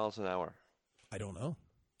 100 miles an hour? I don't know.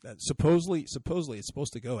 Supposedly it's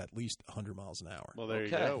supposed to go at least 100 miles an hour. Well, there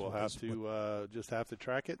you Okay. go. We'll have to just have to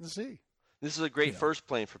track it and see. This is a great first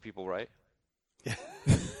plane for people, right?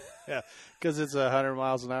 Yeah, because it's a 100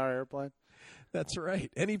 miles an hour airplane. That's right.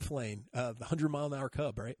 Any plane, the 100-mile-an-hour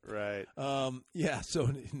Cub, right? Right. Yeah. So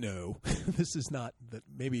no, this is not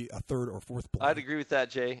maybe a third or fourth plane. I'd agree with that,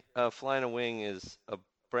 Jay. Flying a wing is a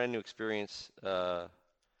brand new experience. I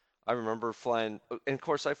remember flying, and of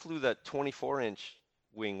course, I flew that 24-inch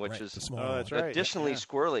wing, which Right, is the small Oh, one. that's right. additionally Yeah.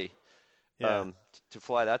 squirrely Yeah. to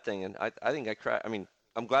fly that thing. And I think I crashed. I mean,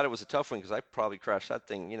 I'm glad it was a tough wing because I probably crashed that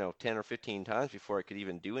thing, 10 or 15 times before I could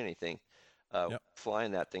even do anything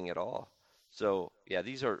flying that thing at all. So yeah,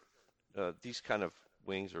 these kind of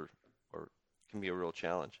wings are can be a real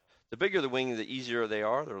challenge. The bigger the wing, the easier they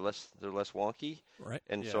are. They're less wonky. Right.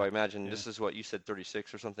 And so I imagine this is what you said,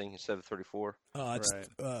 36 or something instead of 34. It's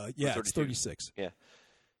Right. it's 36. Yeah.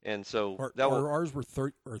 And so Or that will ours were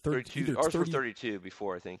 30 or 32. Ours were 32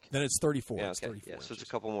 before, I think. Then it's 34. Yeah, It's okay. 34 Yeah, so it's a inches.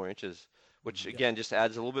 couple more inches, which again just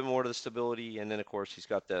adds a little bit more to the stability. And then of course he's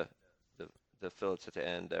got the fillets at the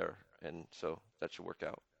end there, and so that should work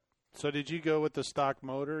out. So did you go with the stock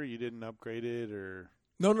motor? You didn't upgrade it, or?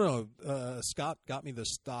 No. Scott got me the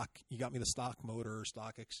stock. He got me the stock motor,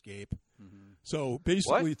 stock escape. So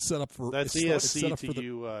basically, What? it's set up for That's it's ESC set up to for the.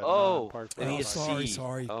 you. an ESC.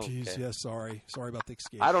 Sorry. Oh, Jeez, okay. yes, sorry about the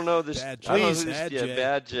escape. I don't know this. Bad I don't know Jay. who this- Bad yeah, Jay.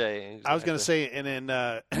 bad Jay. I was going to exactly. say, and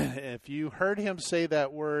then if you heard him say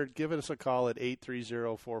that word, give us a call at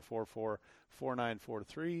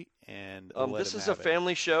 830-444-4943, and let This him is a have it.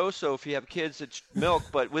 family show, so if you have kids, it's milk.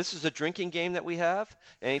 But this is a drinking game that we have.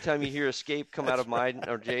 Anytime you hear escape come out of mine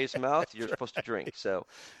or Jay's mouth, you're supposed to drink. So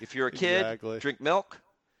if you're a kid, Exactly. drink milk.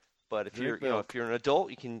 But if Drink you're milk. if you're an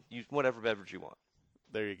adult, you can use whatever beverage you want.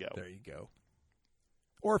 There you go. There you go.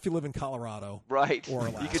 Or if you live in Colorado, Right. Or You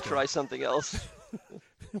Alaska. could try something else.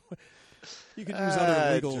 you can use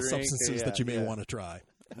other legal drink, substances that you may yeah. want to try,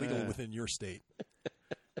 legal within your state.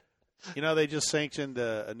 You know, they just sanctioned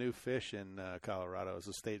a new fish in Colorado as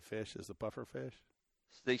a state fish, is the puffer fish.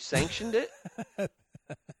 They sanctioned it.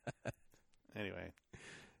 Anyway,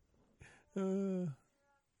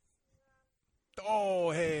 Oh,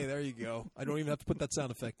 hey, there you go. I don't even have to put that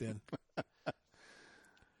sound effect in.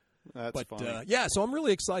 that's But funny. yeah, so I'm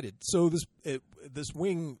really excited. So this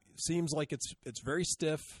wing seems like it's very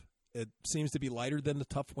stiff. It seems to be lighter than the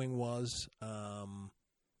tough wing was, and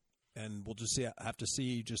we'll just have to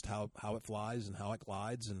see just how it flies and how it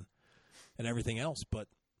glides and everything else. But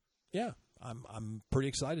yeah, I'm pretty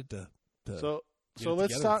excited to So get so it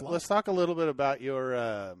let's together and talk. fly. Let's talk a little bit about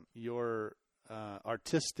your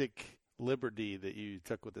artistic liberty that you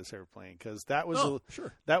took with this airplane, because that was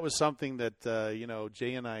sure. that was something that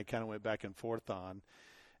Jay and I kind of went back and forth on.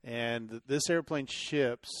 And this airplane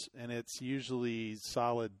ships, and it's usually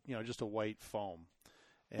solid, just a white foam.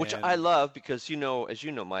 Which And I love because, as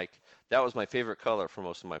you know, Mike, that was my favorite color for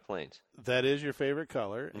most of my planes. that is your favorite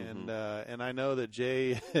color, Mm-hmm. and I know that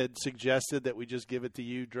Jay had suggested that we just give it to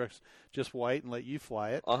you just white and let you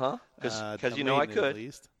fly it. Because to I maiden could. at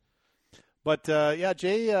least. But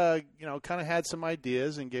Jay, kind of had some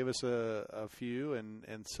ideas and gave us a few,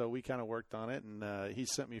 and so we kind of worked on it, and he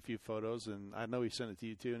sent me a few photos, and I know he sent it to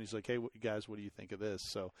you too, and he's like, "Hey, guys, what do you think of this?"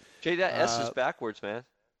 So Jay, that S is backwards, man.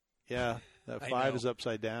 yeah, that I 5 know. is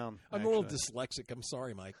upside down. I'm a little actually. dyslexic. I'm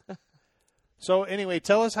sorry, Mike. So anyway,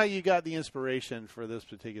 tell us how you got the inspiration for this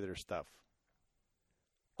particular stuff.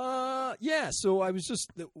 Yeah. So I was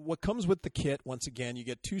what comes with the kit. Once again, you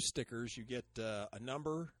get 2 stickers. You get a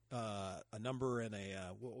number, and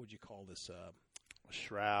a what would you call this? A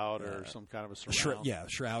shroud or some kind of a surround.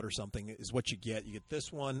 Shroud or something is what you get. You get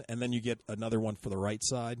this one, and then you get another one for the right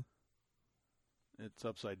side. It's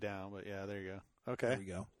upside down, but yeah, there you go. Okay. There we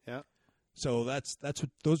go. Yeah. So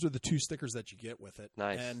those are the 2 stickers that you get with it.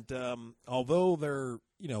 Nice. And although they're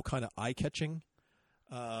kind of eye catching,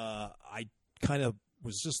 I kind of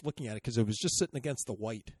was just looking at it because it was just sitting against the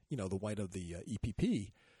white, the white of the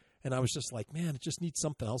EPP, and I was just like, man, it just needs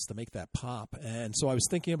something else to make that pop. And so I was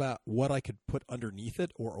thinking about what I could put underneath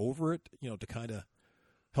it or over it, to kind of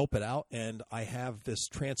help it out. And I have this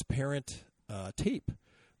transparent tape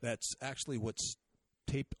that's actually what's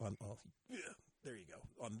taped on. Oh, yeah, there you go.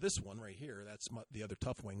 On this one right here, that's the other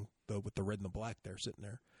tough wing, with the red and the black there sitting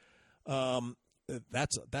there.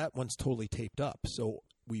 That one's totally taped up. So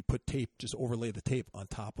we put tape, just overlay the tape on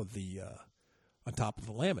top of the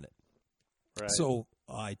laminate. Right. So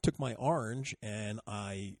I took my orange and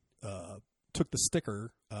I took the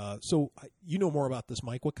sticker. So you know more about this,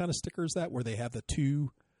 Mike. What kind of sticker is that? Where they have the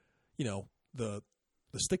two, the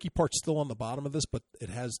sticky part's still on the bottom of this, but it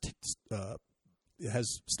has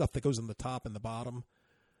stuff that goes in the top and the bottom.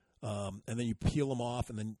 And then you peel them off,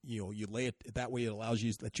 and then you lay it that way. It allows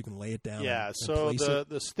you that you can lay it down. Yeah. And So place it.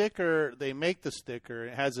 the sticker, they make the sticker.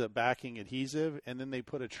 It has a backing adhesive, and then they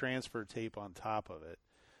put a transfer tape on top of it.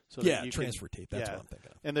 So that you transfer tape. That's what I'm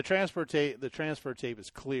thinking of. And the transfer tape is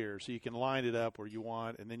clear, so you can line it up where you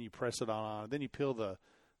want, and then you press it on. Then you peel the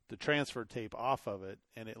transfer tape off of it,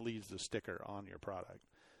 and it leaves the sticker on your product.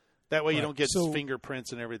 That way you don't get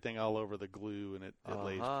fingerprints and everything all over the glue, and it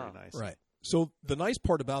lays pretty nice. Right. So the nice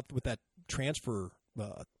part about with that transfer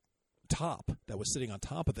top that was sitting on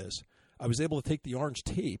top of this, I was able to take the orange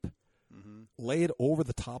tape, lay it over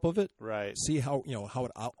the top of it, right? See how how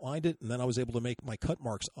it outlined it, and then I was able to make my cut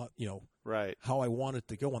marks, right, how I want it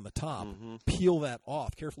to go on the top. Peel that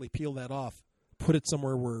off, carefully peel that off, put it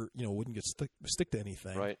somewhere where it wouldn't get stick to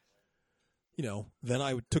anything. Right. Then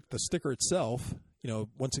I took the sticker itself.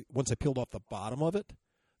 Once I peeled off the bottom of it,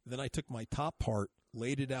 then I took my top part,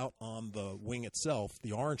 laid it out on the wing itself,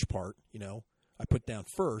 the orange part. I put down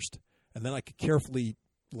first, and then I could carefully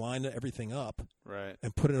line everything up, right,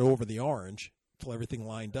 and put it over the orange till everything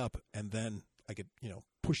lined up, and then I could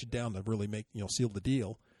push it down to really make seal the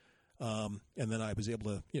deal. And then I was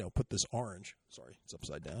able to put this orange. Sorry, it's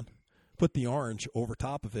upside down. Put the orange over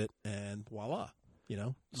top of it, and voila.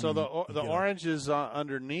 So the orange is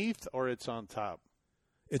underneath, or it's on top?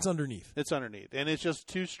 It's underneath. It's underneath, and it's just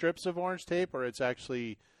two strips of orange tape, or it's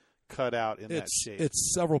actually cut out in that shape.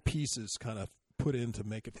 It's several pieces kind of put in to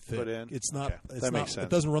make it fit. Put in. It's not. Okay. It's that not, makes sense. It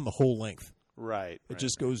doesn't run the whole length. Right. It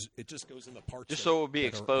just goes. It just goes in the parts. Just so it would be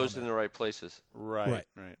exposed in the right places. Right.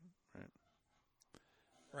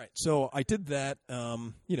 So I did that,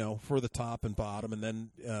 for the top and bottom, and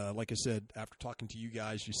then, like I said, after talking to you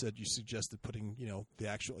guys, you suggested putting, the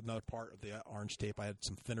actual another part of the orange tape. I had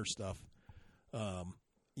some thinner stuff,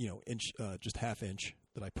 just half inch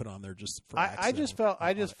that I put on there just for. I just felt.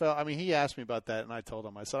 I mean, he asked me about that, and I told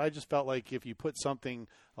him. I said I just felt like if you put something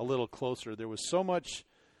a little closer, there was so much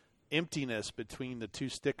emptiness between the two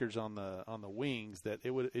stickers on the wings that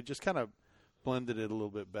it just kind of blended it a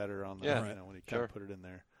little bit better on the when you kind of put it in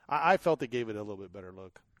there. I felt it gave it a little bit better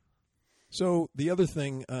look. So the other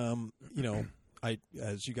thing,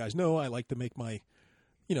 as you guys know, I like to make my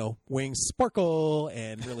wings sparkle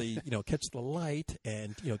and really catch the light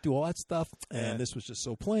and do all that stuff. And this was just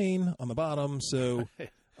so plain on the bottom. So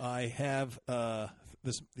I have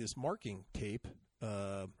this marking tape,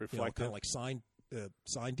 reflective, kind of like sign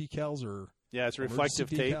decals or it's reflective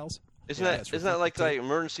tape. Decals. Isn't that like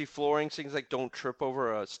emergency flooring, things like don't trip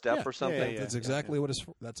over a step or something? That's exactly what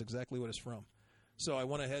it's from. So I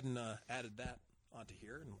went ahead and added that onto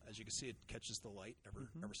here, and as you can see, it catches the light ever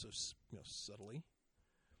so subtly.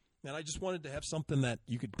 And I just wanted to have something that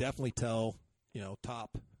you could definitely tell,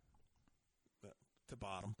 top to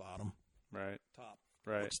bottom, right, top.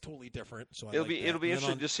 Right. Looks totally different. So it'll be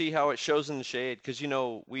interesting to see how it shows in the shade, because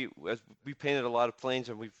we painted a lot of planes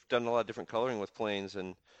and we've done a lot of different coloring with planes,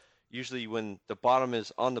 and usually when the bottom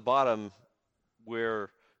is on the bottom where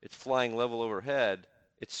it's flying level overhead,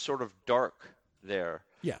 it's sort of dark there.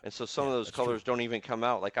 Yeah. And so some of those colors don't even come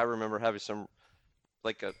out. Like I remember having some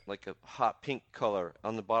like a hot pink color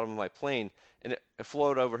on the bottom of my plane, and it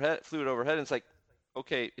flew it overhead, and it's like,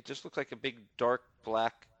 okay, it just looks like a big dark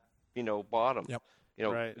black, bottom. Yep.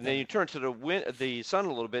 Right. And then you turn to the sun a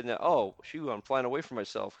little bit, and I'm flying away from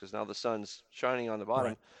myself because now the sun's shining on the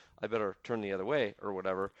bottom. Right. I better turn the other way or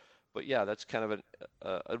whatever. But yeah, that's kind of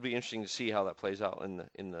it'd be interesting to see how that plays out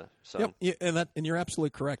in the sun. Yep. Yeah, and you're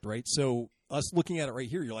absolutely correct, right? So us looking at it right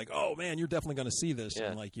here, you're like, oh man, you're definitely going to see this,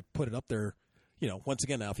 and like you put it up there. Once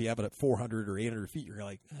again, now if you have it at 400 or 800 feet, you're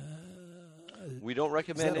like. We don't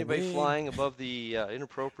recommend anybody flying above the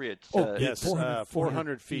inappropriate.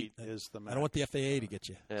 400 feet is the max. I don't want the FAA to get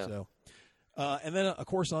you. Yeah. So, and then of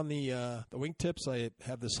course on the wingtips, I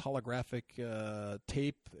have this holographic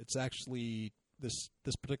tape. It's actually this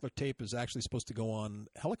particular tape is actually supposed to go on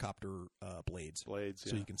helicopter blades.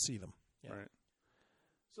 So you can see them. Yeah. Right.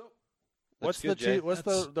 So what's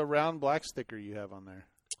the round black sticker you have on there?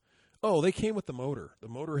 Oh, they came with the motor. The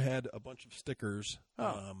motor had a bunch of stickers,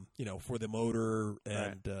 for the motor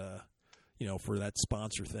and, for that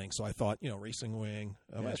sponsor thing. So I thought, Racing Wing.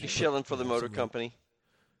 You're shilling for the motor company.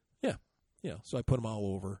 Yeah. Yeah. So I put them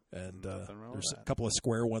all over. And there's a couple of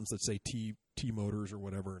square ones that say T Motors or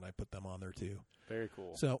whatever, and I put them on there too. Very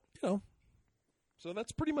cool. So, so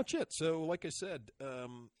that's pretty much it. So like I said,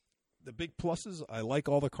 the big pluses, I like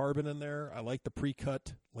all the carbon in there. I like the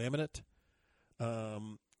pre-cut laminate.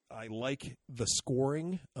 I like the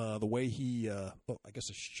scoring, the way he. I guess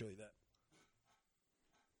I should show you that.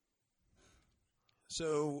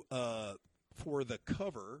 So for the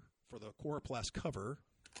cover, for the Coroplast cover,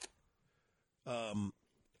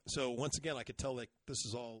 so once again, I could tell that this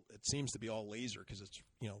is all. It seems to be all laser because it's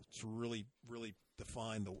it's really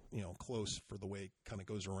defined, close for the way it kind of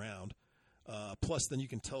goes around. Plus, then you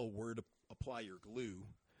can tell where to apply your glue.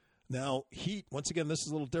 Now, heat, once again, this is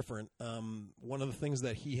a little different. One of the things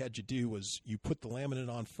that he had you do was you put the laminate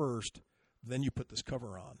on first, then you put this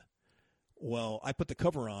cover on. Well, I put the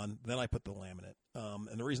cover on, then I put the laminate.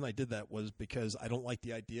 And the reason I did that was because I don't like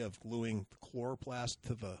the idea of gluing the chloroplast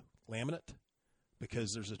to the laminate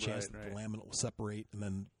because there's a chance that the laminate will separate and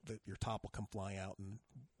then your top will come flying out and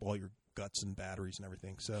all your guts and batteries and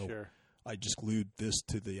everything. So I just glued this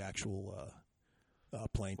to the actual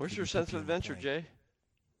plane. Where's your sense of adventure, Jay?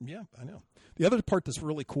 Yeah, I know. The other part that's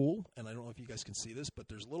really cool, and I don't know if you guys can see this, but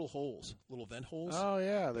there's little holes, little vent holes. Oh,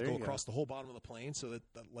 yeah, there that you go across the whole bottom of the plane. So that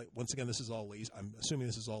once again, this is all laser. I'm assuming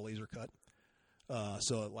this is all laser cut.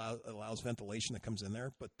 So it allows ventilation that comes in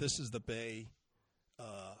there. But this is the bay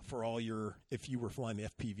for all your, if you were flying the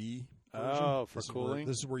FPV version. Oh, for cooling?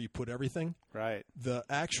 This is where you put everything. Right. The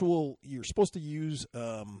actual, you're supposed to use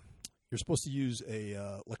a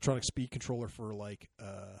electronic speed controller for like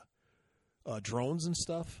drones and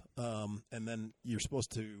stuff, and then you're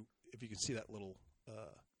supposed to, if you can see that little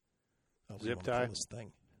zip tie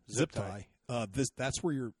thing, zip tie. That's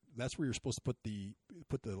where you're supposed to put the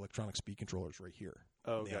electronic speed controllers right here.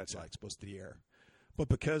 Oh, on the gotcha. outside, exposed to the air. But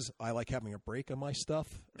because I like having a brake on my stuff,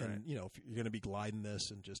 and if you're going to be gliding this,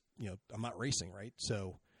 and just I'm not racing, right?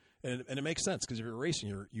 So, and it makes sense because if you're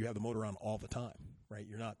racing, you have the motor on all the time, right?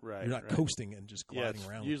 You're not coasting and just gliding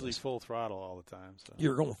around. Usually full throttle all the time. So.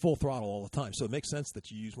 You're going full throttle all the time, so it makes sense that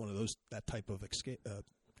you use one of that type of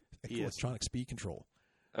electronic speed control.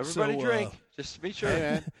 Everybody drink, just to be sure. Hey,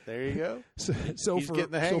 man, there you go. So He's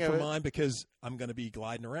getting the hang of it. mine, because I'm going to be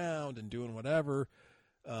gliding around and doing whatever,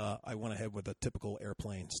 I went ahead with a typical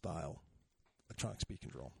airplane style electronic speed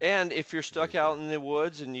control. And if you're stuck out in the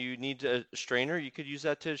woods and you need a strainer, you could use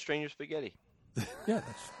that to strain your spaghetti. Yeah,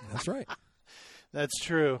 that's right. That's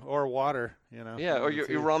true. Or water, Yeah, or your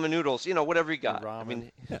ramen noodles, whatever you got. Ramen. I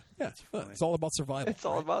mean, it's all about survival. It's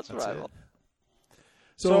all about survival.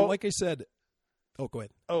 So, like I said, go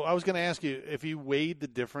ahead. Oh, I was going to ask you if you weighed the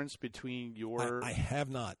difference between your. I have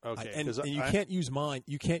not. Okay, and you can't use mine.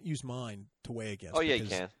 You can't use mine to weigh against. Oh yeah, you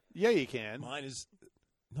can. Yeah, you can. Mine is.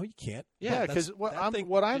 No, you can't. Yeah, because what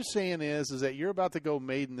I'm saying is that you're about to go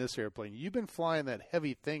made in this airplane. You've been flying that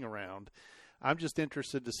heavy thing around. I'm just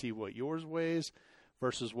interested to see what yours weighs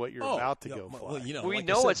versus what you're about to go fly. Well, we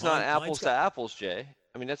know it's not apples to apples, Jay.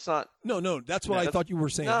 I mean, that's not. No. That's what I thought you were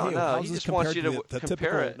saying. No. He just wants you to compare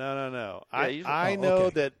typical... it. No. Yeah, I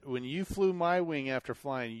know that when you flew my wing after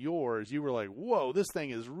flying yours, you were like, "Whoa, this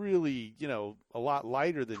thing is really, a lot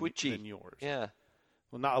lighter than yours." Yeah.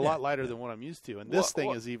 Well, not a lot lighter than what I'm used to, and this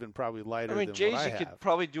thing is even probably lighter than Jay's, what I have. you could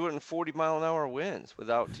probably do it in 40-mile-an-hour winds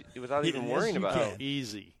without even worrying about it.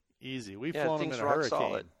 Easy. We've flown them in a hurricane.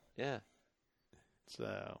 Solid. Yeah.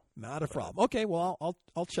 So not a problem. Okay, well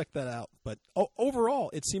I'll check that out. But overall,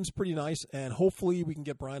 it seems pretty nice, and hopefully we can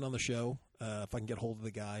get Brian on the show. If I can get hold of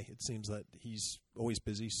the guy, it seems that he's always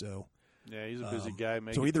busy. So yeah, he's a busy guy.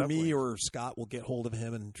 So either me or Scott will get hold of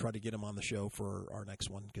him and try to get him on the show for our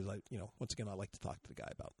next one, because once again, I like to talk to the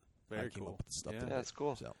guy about how he came up with the stuff. Yeah, that's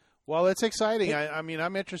cool. So. Well, it's exciting. I mean,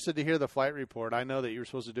 I'm interested to hear the flight report. I know that you were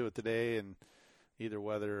supposed to do it today, and either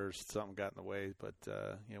weather or something got in the way. But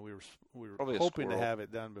we were hoping to have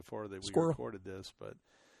it done before we recorded this.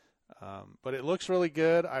 But it looks really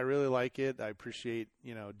good. I really like it. I appreciate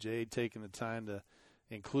Jay taking the time to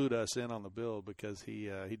include us in on the build, because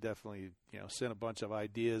he definitely sent a bunch of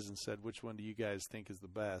ideas and said, which one do you guys think is the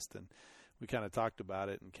best, and we kind of talked about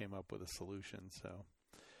it and came up with a solution. So,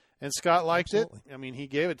 and Scott liked it. I mean, he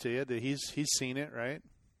gave it to you. He's seen it, right?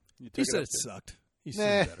 He said it sucked. He's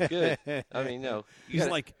seen better. Good. I mean, no. He's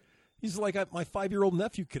like my 5-year-old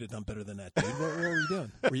nephew could have done better than that, dude. What were you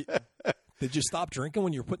doing? Did you stop drinking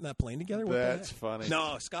when you were putting that plane together? That's funny.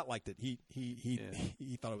 No, Scott liked it. He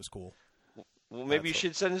thought it was cool. Well, maybe you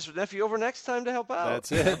should send his nephew over next time to help out.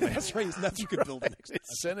 That's it. That's right. His nephew could build it next time.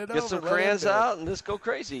 Send it Get over. some crayons out and just go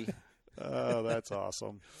crazy. Oh, that's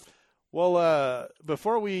awesome. Well,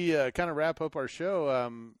 before we kind of wrap up our show,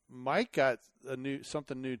 Mike got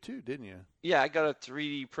something new too, didn't you? Yeah, I got a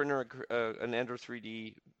 3D printer, an Ender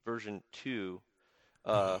 3D version 2.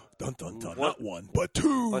 Dun, dun, dun. Not one, but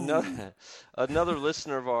two. Another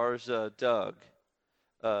listener of ours, Doug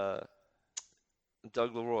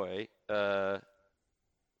Leroy,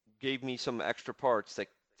 gave me some extra parts that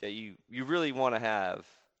that you really want to have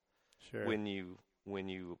Sure. when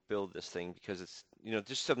you build this thing, because it's,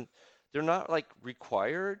 just some, they're not like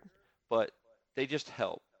required, but they just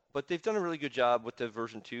help. But they've done a really good job with the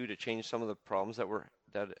version 2 to change some of the problems that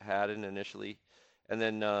it had initially. And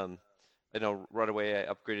then I know right away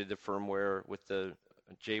I upgraded the firmware with the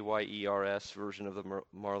JYERS version of the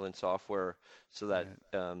Marlin software, so that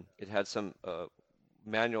it had some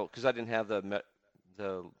manual, because I didn't have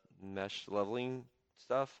the mesh leveling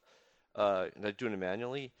stuff, and I'm doing it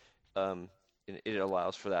manually. It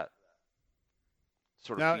allows for that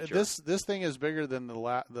sort of now feature. this thing is bigger than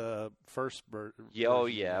the first version. Yeah, oh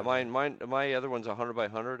yeah. My other one's 100 by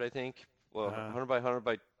 100, I think. Well, 100 by 100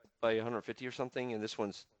 by 150 or something, and this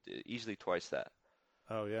one's easily twice that.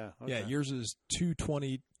 Oh yeah. Okay. Yeah, yours is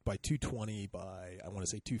 220 by 220 by, I want to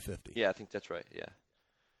say 250. Yeah, I think that's right. Yeah.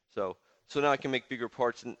 So now I can make bigger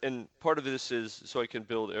parts, and part of this is so I can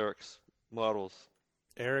build Eric's models.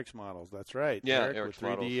 Eric's models, that's right. Yeah, Eric Eric's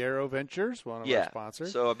with 3D models. Aero Ventures, one of our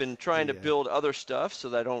sponsors. So I've been trying to Yeah. build other stuff so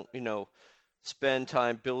that I don't, spend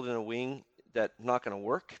time building a wing that's not going to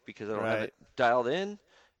work because I don't have it dialed in.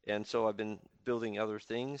 And so I've been building other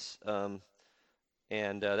things. And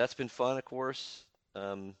that's been fun, of course.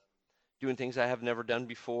 Doing things I have never done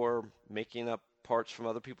before, making up parts from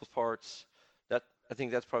other people's parts. I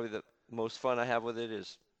think that's probably the most fun I have with it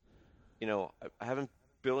is, I haven't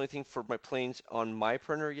built anything for my planes on my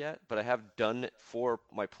printer yet, but I have done it for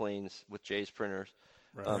my planes with Jay's printers.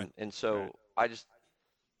 And so I just,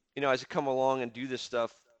 as I come along and do this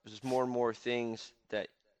stuff, there's more and more things that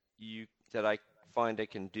I find I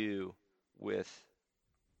can do with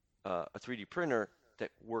a 3D printer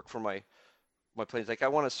that work for my planes. Like I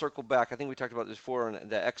want to circle back. I think we talked about this before on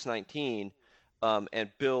the X19,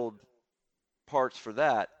 and build parts for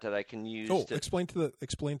that I can use. Explain to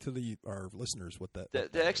our listeners what that. The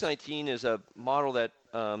X19 is a model that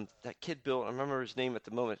that kid built. I remember his name at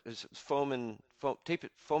the moment. It's Foam and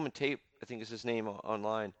Tape. I think is his name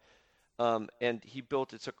online. And he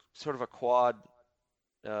built. It's a sort of a quad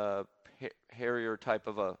Harrier type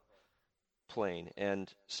of a plane,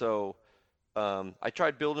 and so I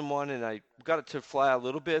tried building one, and I got it to fly a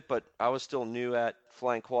little bit, but I was still new at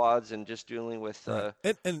flying quads and just dealing with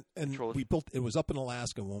and we built. It was up in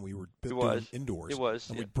Alaska when we were doing indoors. It was.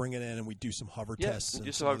 And we'd bring it in and we'd do some hover tests. And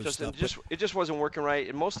do some hover tests, and it just wasn't working right,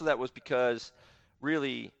 and most of that was because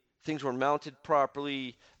really things weren't mounted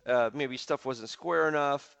properly. Maybe stuff wasn't square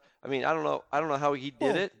enough. I mean, I don't know how he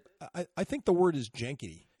did it. I think the word is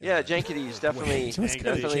jankety. Yeah, jankety is definitely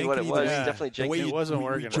what it was. Yeah. Definitely jankety. The way it wasn't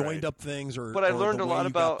working. We joined up things, but I learned a lot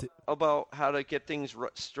about how to get things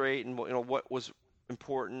straight, and what was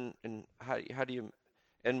important, and how do you,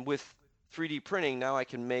 and with 3D printing now I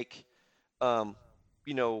can make,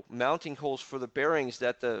 mounting holes for the bearings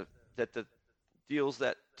that the deals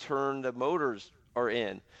that turn the motors are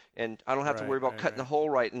in, and I don't have to worry about cutting the hole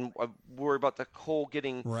right, and I worry about the hole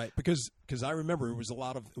getting right, because I remember it was a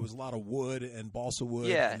lot of wood and balsa wood,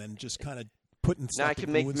 yeah. and then just kind of putting stuff. Now I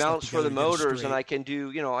can make mounts for the motors, and I can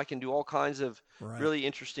do all kinds of really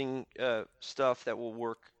interesting stuff that will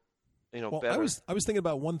work better. I was thinking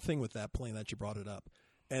about one thing with that plane that you brought it up.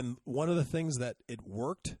 And one of the things that it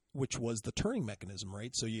worked, which was the turning mechanism,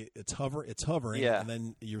 right? So it's hovering, and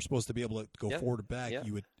then you're supposed to be able to go forward or back. Yeah.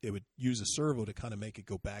 It would use a servo to kind of make it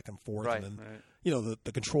go back and forth, right. and then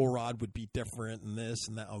the control rod would be different, and this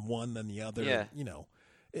and that on one than the other. Yeah. And,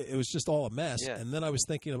 it was just all a mess. Yeah. And then I was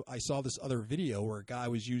thinking, I saw this other video where a guy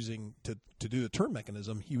was using to do the turn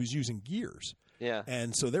mechanism. He was using gears. Yeah.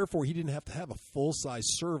 And so therefore he didn't have to have a full-size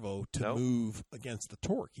servo to move against the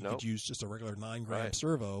torque. He could use just a regular 9-gram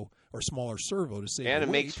servo or smaller servo to save and the it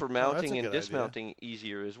weight. makes for mounting and dismounting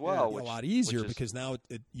easier as well. A lot easier because now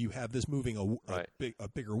you have this moving a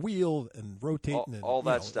bigger wheel and rotating and all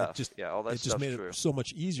that stuff. All that stuff made it so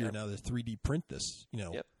much easier now to 3D print this.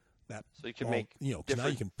 That so you can make because now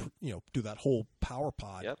you can do that whole power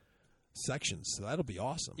pod. Sections, so that'll be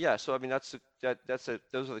awesome. Yeah, so I mean those are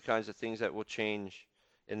the kinds of things that will change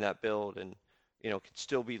in that build, and can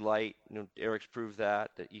still be light. Eric's proved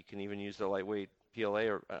that you can even use the lightweight PLA,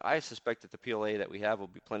 or I suspect that the PLA that we have will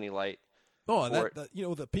be plenty light. Oh, and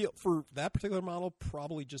for that particular model,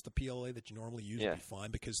 probably just the PLA that you normally use will be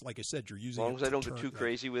fine because, like I said, you're using as long as I don't go too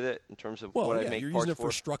crazy with it in terms of what I make you're parts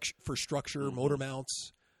using it for structure, motor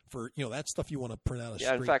mounts. For that stuff you want to print out a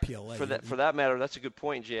straight in fact, PLA. For that matter, that's a good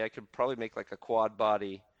point, Jay. I could probably make like a quad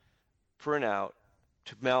body printout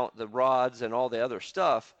to mount the rods and all the other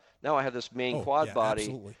stuff. Now I have this main quad body,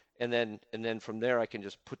 absolutely. and then from there I can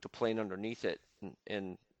just put the plane underneath it,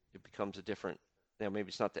 and it becomes a different maybe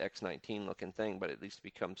it's not the X-19 looking thing, but at least it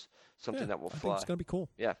becomes something that will I fly. think it's going to be cool.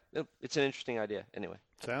 Yeah, it's an interesting idea. Anyway,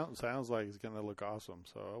 Sounds like it's going to look awesome.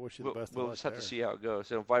 So I wish you the best of luck. We'll just have there. to see how it goes.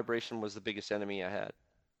 So vibration was the biggest enemy I had.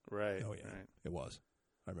 Right. Oh yeah, Right. it was.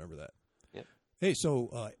 I remember that. Yep. Hey,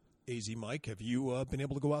 so AZ Mike, have you been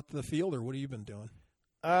able to go out to the field, or what have you been doing?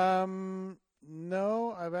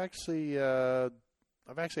 No, I've actually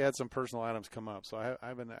had some personal items come up, so I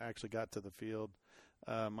haven't actually got to the field.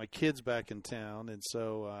 My kid's back in town, and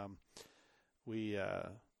so we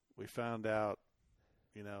found out,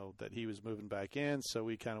 that he was moving back in, so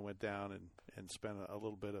we kind of went down and spent a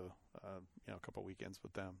little bit of, a couple of weekends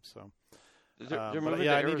with them. So, They're but moving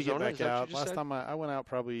yeah, to I need to get Arizona? back Is that what you out. just Last said? time I went out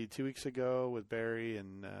probably 2 weeks ago with Barry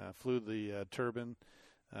and flew the turbine.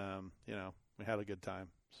 We had a good time,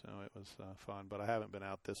 so it was fun. But I haven't been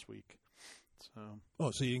out this week.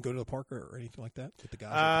 So. So you didn't go to the park or anything like that with the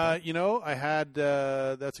guys? I had.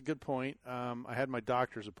 That's a good point. I had my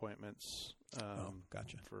doctor's appointments.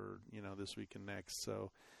 Gotcha. For this week and next.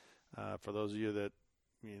 So, for those of you that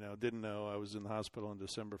didn't know, I was in the hospital in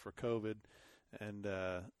December for COVID, and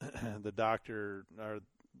the doctor or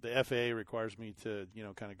the FAA requires me to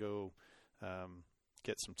kind of go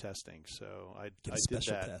get some testing. So I Get a did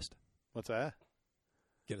special that. test. What's that?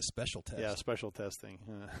 Get a special test. Yeah, special testing.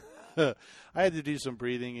 I had to do some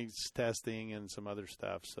breathing testing and some other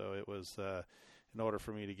stuff. So it was in order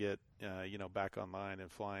for me to get back online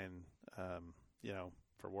and flying,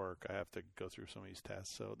 for work, I have to go through some of these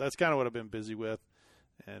tests. So that's kind of what I've been busy with,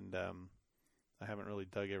 and I haven't really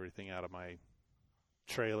dug everything out of my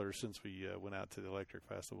trailer since we went out to the Electric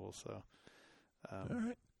Festival. So, All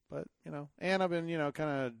right. But and I've been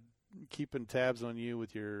kind of keeping tabs on you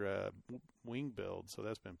with your wing build, so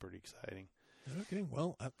that's been pretty exciting. Okay.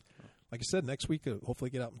 Well, like I said, next week hopefully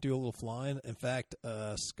get out and do a little flying. In fact,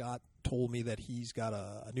 Scott told me that he's got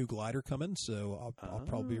a new glider coming, so I'll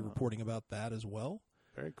probably be reporting about that as well.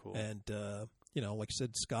 Very cool. And like I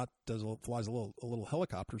said, Scott flies a little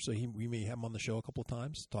helicopter, so we may have him on the show a couple of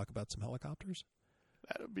times to talk about some helicopters.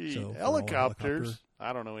 That would be So, helicopters.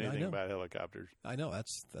 I don't know anything about helicopters. I know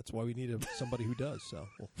that's why we need somebody who does. So,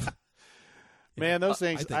 man, those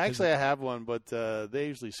things. I have one, but they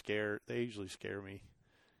usually scare me.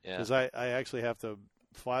 Yeah. Because I actually have to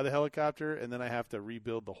fly the helicopter, and then I have to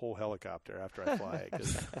rebuild the whole helicopter after I fly it.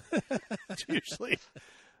 Cause usually,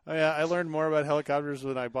 I learned more about helicopters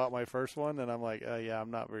when I bought my first one, and I'm like, I'm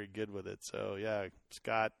not very good with it. So yeah,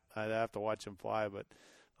 Scott, I'd have to watch him fly, but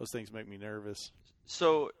those things make me nervous.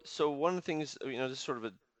 So one of the things, this is sort of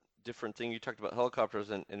a different thing. You talked about helicopters,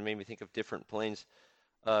 and it made me think of different planes.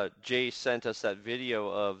 Jay sent us that video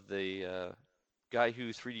of the guy who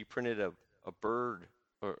 3D printed a bird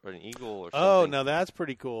or an eagle or something. Oh, now that's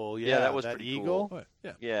pretty cool. Yeah, that was that pretty eagle. cool.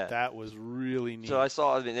 Yeah. That was really neat. So I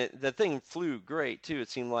saw. The thing flew great too. It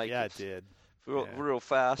seemed like it did. Real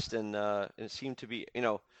fast, and it seemed to be.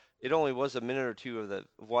 It only was a minute or two of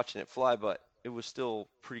watching it fly, but it was still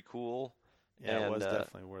pretty cool. Yeah, and, it was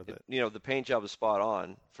definitely worth it. The paint job was spot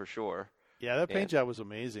on for sure. Yeah, that paint job was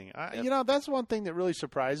amazing. That's one thing that really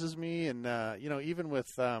surprises me, and even with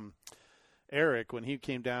Eric when he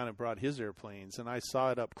came down and brought his airplanes, and I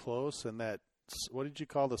saw it up close, and that, what did you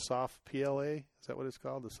call the soft PLA? Is that what it's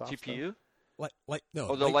called? The soft GPU?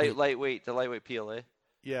 No. The lightweight PLA.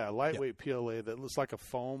 Yeah, lightweight PLA that looks like a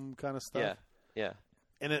foam kind of stuff. Yeah.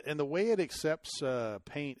 And the way it accepts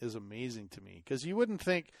paint is amazing to me, because you wouldn't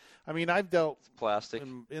think. I mean, I've dealt plastic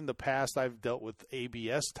in the past. I've dealt with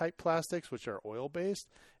ABS type plastics, which are oil based,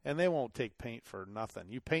 and they won't take paint for nothing.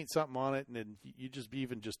 You paint something on it, and then you just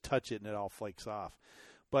touch it, and it all flakes off.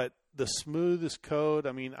 But the smoothest coat.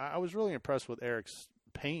 I mean, I was really impressed with Eric's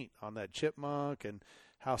paint on that Chipmunk and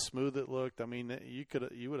how smooth it looked. I mean,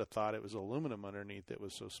 you would have thought it was aluminum underneath. It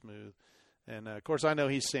was so smooth. And, of course, I know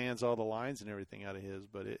he sands all the lines and everything out of his,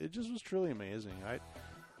 but it just was truly amazing.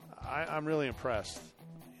 I'm really impressed.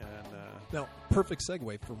 And now, perfect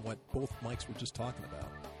segue from what both Mikes were just talking about.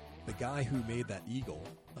 The guy who made that eagle,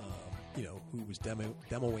 who was demoing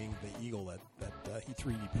the eagle that he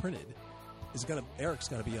 3D printed, Eric's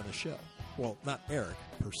going to be on the show. Well, not Eric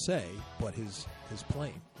per se, but his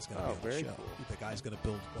plane is going to be on the show. Cool. The guy's going to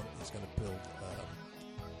build one. He's going to build.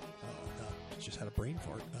 Just had a brain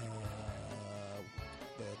fart.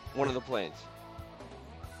 One of the planes.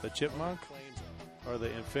 The Chipmunk or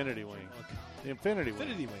the Infinity Wing? Okay. The Infinity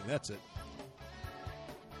Wing. That's it.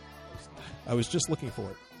 I was just looking for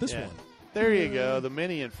it. This one. There you go. The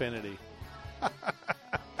Mini Infinity.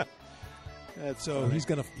 That's so funny.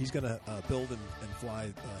 he's gonna build and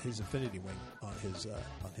fly his Infinity Wing on his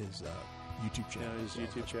YouTube channel. Yeah, his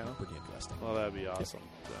YouTube channel. Pretty interesting. Well, that'd be awesome.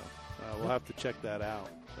 So we'll have to check that out.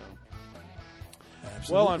 So.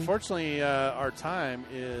 Absolutely. Well, unfortunately, our time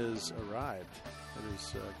is arrived. It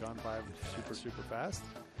has gone by super fast.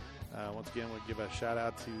 Once again, we'll give a shout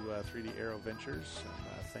out to 3D Aero Ventures and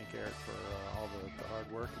thank Eric for all the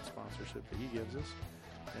hard work and sponsorship that he gives us.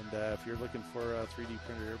 And if you're looking for a 3D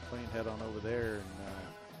printed airplane, head on over there and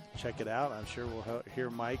check it out. I'm sure we'll hear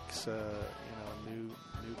Mike's new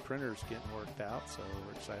printers getting worked out, so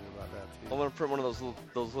we're excited about that too. I'm gonna print one of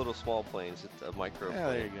those little small planes. It's a micro. Yeah,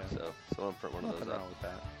 there you go. So I'm gonna print one Nothing of those wrong out. with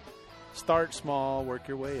that. Start small, work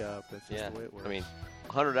your way up. That's just the way it works. I mean,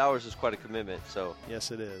 100 hours is quite a commitment. So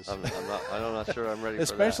yes, it is. I'm not sure I'm ready.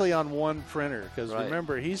 Especially for on one printer, because Right.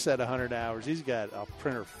 remember, he said 100 hours. He's got a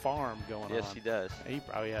printer farm going that. on. Yes, he does. He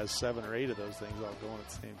probably has 7 or 8 of those things all going at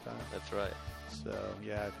the same time. That's right. So,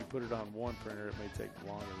 yeah, if you put it on one printer, it may take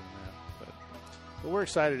longer than that. But we're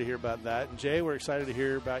excited to hear about that. And, Jay, we're excited to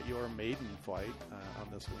hear about your maiden flight on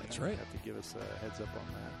this one. That's right. You have to give us a heads up on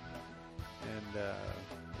that. And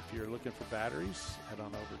if you're looking for batteries, head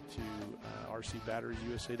on over to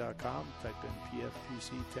rcbatteriesusa.com. Type in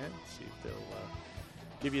PFPC10. See if they'll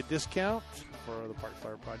give you a discount for the Park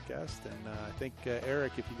Flyer podcast. And I think,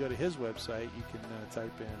 Eric, if you go to his website, you can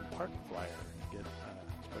type in Park Flyer and get a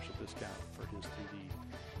special discount for his 3D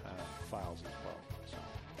files as well. So.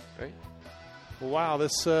 Great. Well, wow,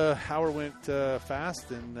 this hour went fast,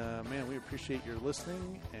 and man, we appreciate your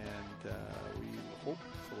listening, and we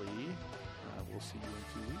hopefully we'll see you in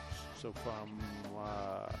 2 weeks. So from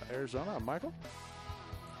Arizona, I'm Michael.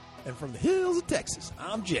 And from the hills of Texas,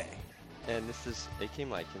 I'm Jay. And this is AK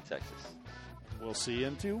Mike in Texas. We'll see you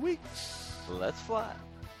in 2 weeks. Let's fly.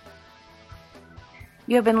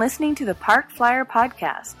 You have been listening to the Park Flyer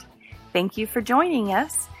Podcast. Thank you for joining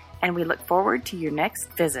us, and we look forward to your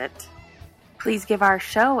next visit. Please give our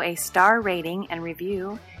show a star rating and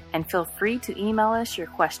review, and feel free to email us your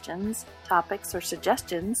questions, topics, or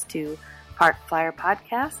suggestions to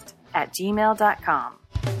parkflyerpodcast@gmail.com.